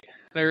fight.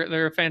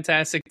 They're a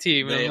fantastic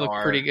team. They look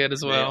pretty good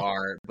as well. They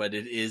are, but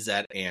it is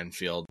at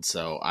Anfield,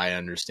 so I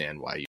understand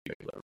why you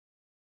picked them.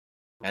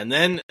 And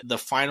then the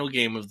final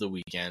game of the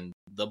weekend,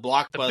 the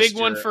blockbuster, the big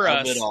one for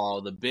of us. it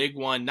all, the big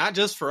one, not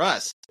just for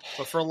us,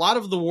 but for a lot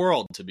of the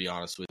world, to be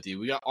honest with you.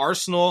 We got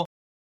Arsenal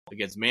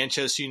against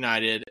Manchester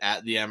United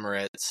at the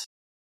Emirates.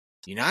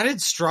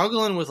 United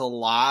struggling with a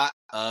lot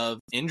of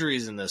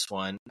injuries in this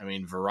one. I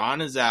mean,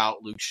 Varane is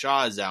out, Luke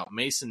Shaw is out,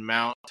 Mason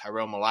Mount,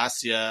 Tyrell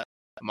Malacia,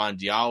 Amon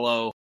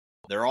Diallo,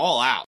 they're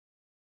all out.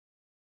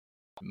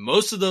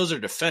 Most of those are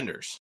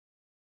defenders.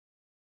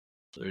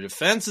 So their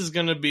defense is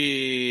going to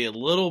be a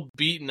little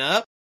beaten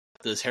up.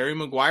 Does Harry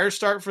Maguire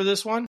start for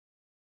this one?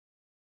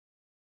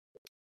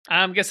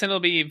 I'm guessing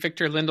it'll be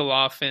Victor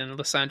Lindelof and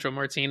Lisandro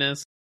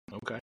Martinez.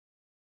 Okay.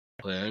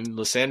 And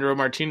Lisandro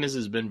Martinez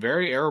has been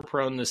very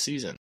error-prone this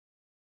season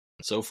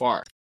so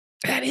far.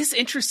 That is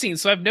interesting.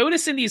 So I've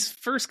noticed in these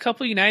first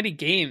couple United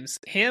games,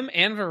 him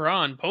and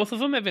Varane, both of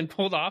them have been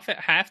pulled off at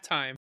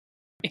halftime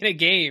in a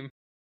game.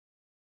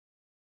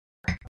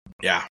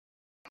 Yeah.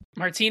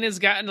 Martinez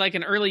gotten like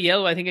an early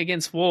yellow, I think,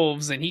 against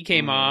Wolves, and he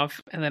came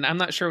off. And then I'm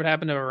not sure what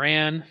happened to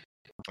Varane.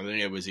 I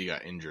think it was he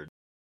got injured.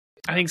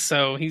 I think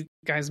so. He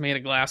guy's made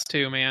of glass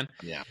too, man.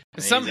 Yeah.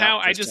 Somehow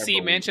I just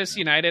see Manchester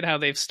United, how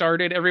they've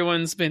started.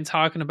 Everyone's been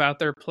talking about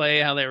their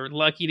play, how they were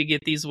lucky to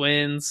get these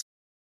wins.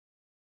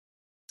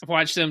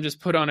 Watch them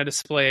just put on a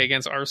display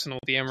against Arsenal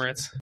at the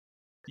Emirates.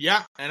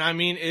 Yeah, and I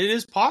mean, it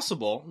is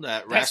possible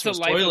that That's Rasmus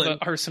the life Højlund, of an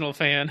Arsenal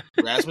fan.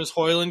 Rasmus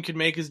Højlund could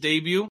make his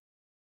debut.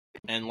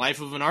 And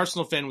life of an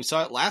Arsenal fan, we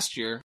saw it last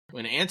year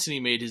when Antony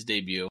made his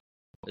debut.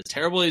 As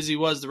terrible as he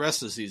was the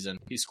rest of the season,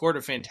 he scored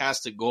a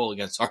fantastic goal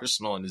against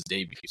Arsenal in his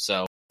debut.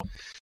 So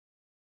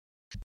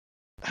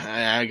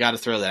I got to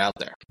throw that out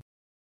there.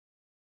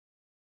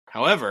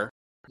 However,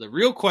 the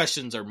real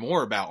questions are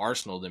more about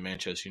Arsenal than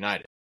Manchester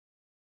United.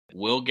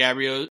 Will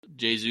Gabriel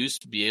Jesus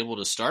be able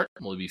to start?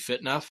 Will he be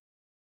fit enough?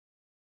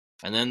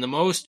 And then the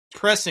most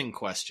pressing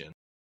question.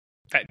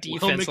 That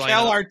defense will Mikel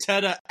lineup.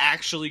 Arteta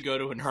actually go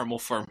to a normal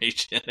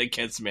formation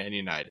against Man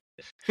United?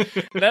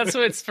 That's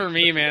what's for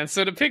me, man.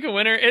 So to pick a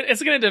winner,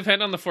 it's going to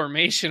depend on the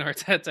formation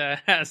Arteta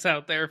has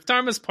out there. If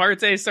Thomas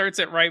Partey starts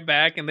it right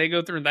back and they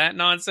go through that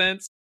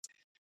nonsense,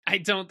 I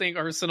don't think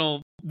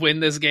Arsenal win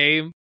this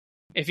game.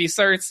 If he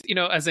starts,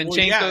 as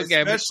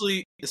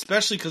Zinchenko,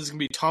 especially because it's going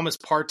to be Thomas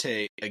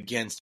Partey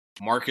against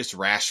Marcus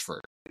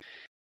Rashford.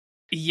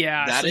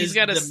 Yeah, so he's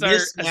got to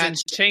start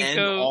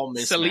Zinchenko,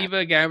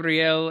 Saliba,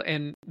 Gabriel,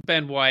 and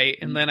Ben White,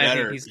 and then I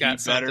think he's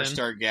got something. Better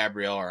start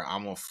Gabriel or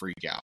I'm going to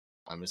freak out.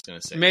 I'm just going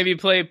to say maybe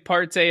play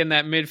Partey in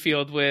that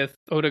midfield with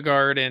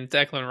Odegaard and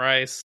Declan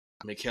Rice.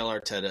 Mikel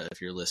Arteta, if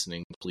you're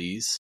listening,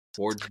 please,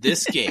 for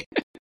this game,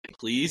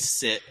 please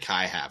sit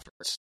Kai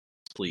Havertz.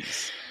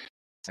 Please.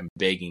 I'm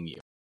begging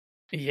you.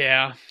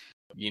 Yeah.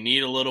 You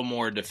need a little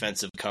more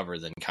defensive cover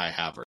than Kai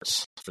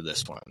Havertz for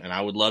this one. And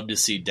I would love to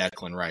see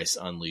Declan Rice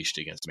unleashed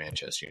against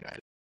Manchester United.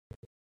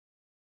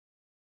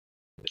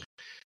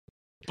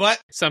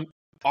 But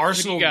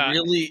Arsenal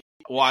really...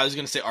 Well, I was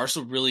going to say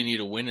Arsenal really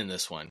need a win in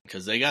this one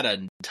because they got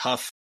a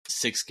tough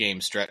 6-game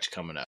stretch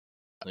coming up.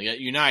 They got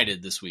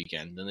United this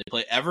weekend. Then they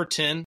play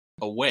Everton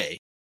away.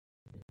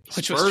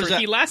 Which was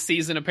tricky last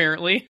season,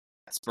 apparently.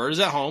 Spurs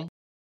at home.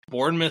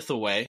 Bournemouth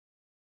away.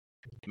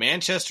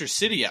 Manchester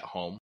City at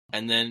home.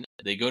 And then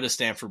they go to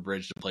Stamford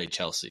Bridge to play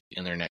Chelsea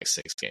in their next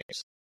 6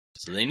 games.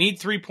 So they need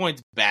 3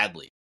 points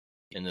badly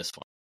in this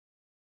one.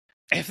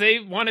 If they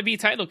want to be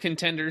title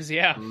contenders,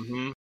 yeah.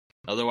 Mm-hmm.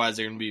 Otherwise,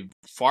 they're going to be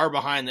far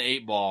behind the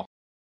 8 ball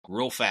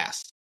real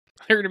fast.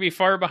 They're going to be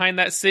far behind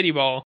that City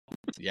ball.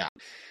 Yeah.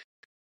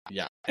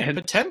 Yeah. And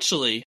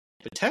potentially,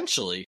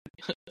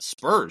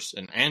 Spurs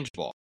and Ange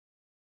ball.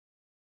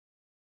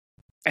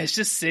 It's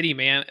just City,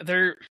 man.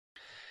 They're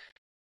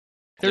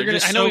going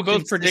to... I know we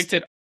both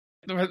predicted...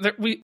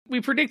 We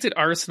predicted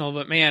Arsenal,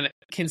 but man,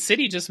 can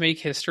City just make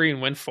history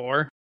and win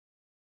 4?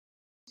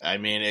 I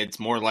mean, it's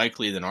more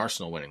likely than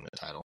Arsenal winning the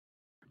title.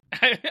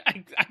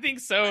 I think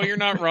so. You're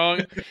not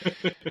wrong.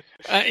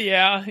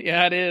 Yeah,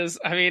 it is.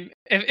 I mean,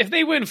 if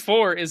they win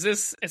 4,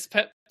 is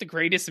Pep the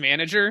greatest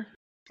manager?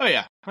 Oh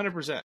yeah,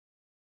 100%.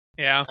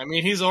 Yeah. I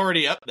mean, he's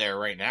already up there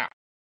right now.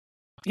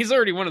 He's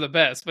already one of the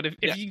best, but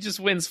if he just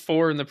wins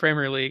 4 in the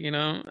Premier League,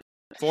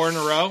 4 in a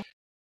row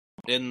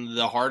in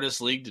the hardest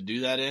league to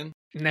do that in.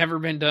 Never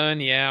been done,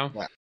 yeah.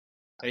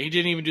 He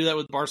didn't even do that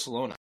with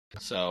Barcelona.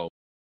 So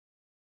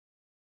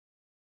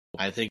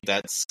I think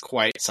that's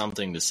quite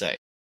something to say.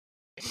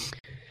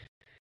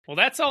 Well,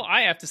 that's all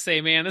I have to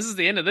say, man. This is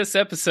the end of this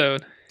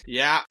episode.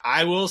 Yeah,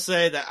 I will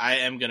say that I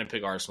am going to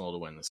pick Arsenal to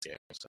win this game.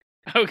 So.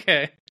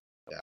 Okay.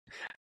 Yeah.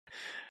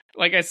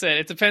 Like I said,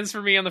 it depends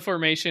for me on the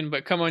formation,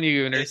 but come on,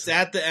 you Gooners. It's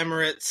at the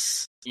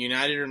Emirates.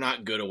 United are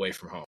not good away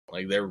from home.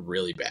 Like, they're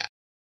really bad.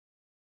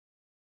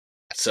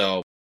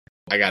 So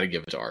I got to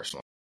give it to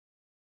Arsenal.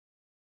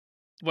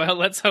 Well,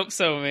 let's hope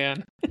so,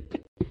 man.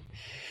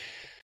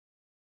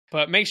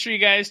 But make sure you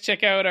guys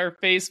check out our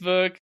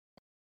Facebook,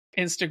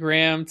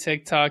 Instagram,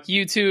 TikTok,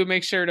 YouTube.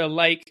 Make sure to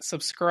like,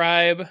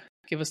 subscribe,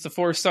 Give us the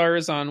 4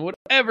 stars on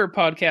whatever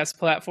podcast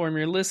platform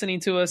you're listening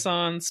to us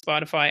on,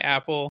 Spotify,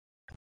 Apple.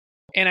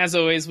 And as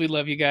always, we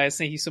love you guys.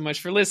 Thank you so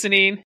much for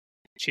listening.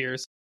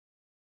 Cheers.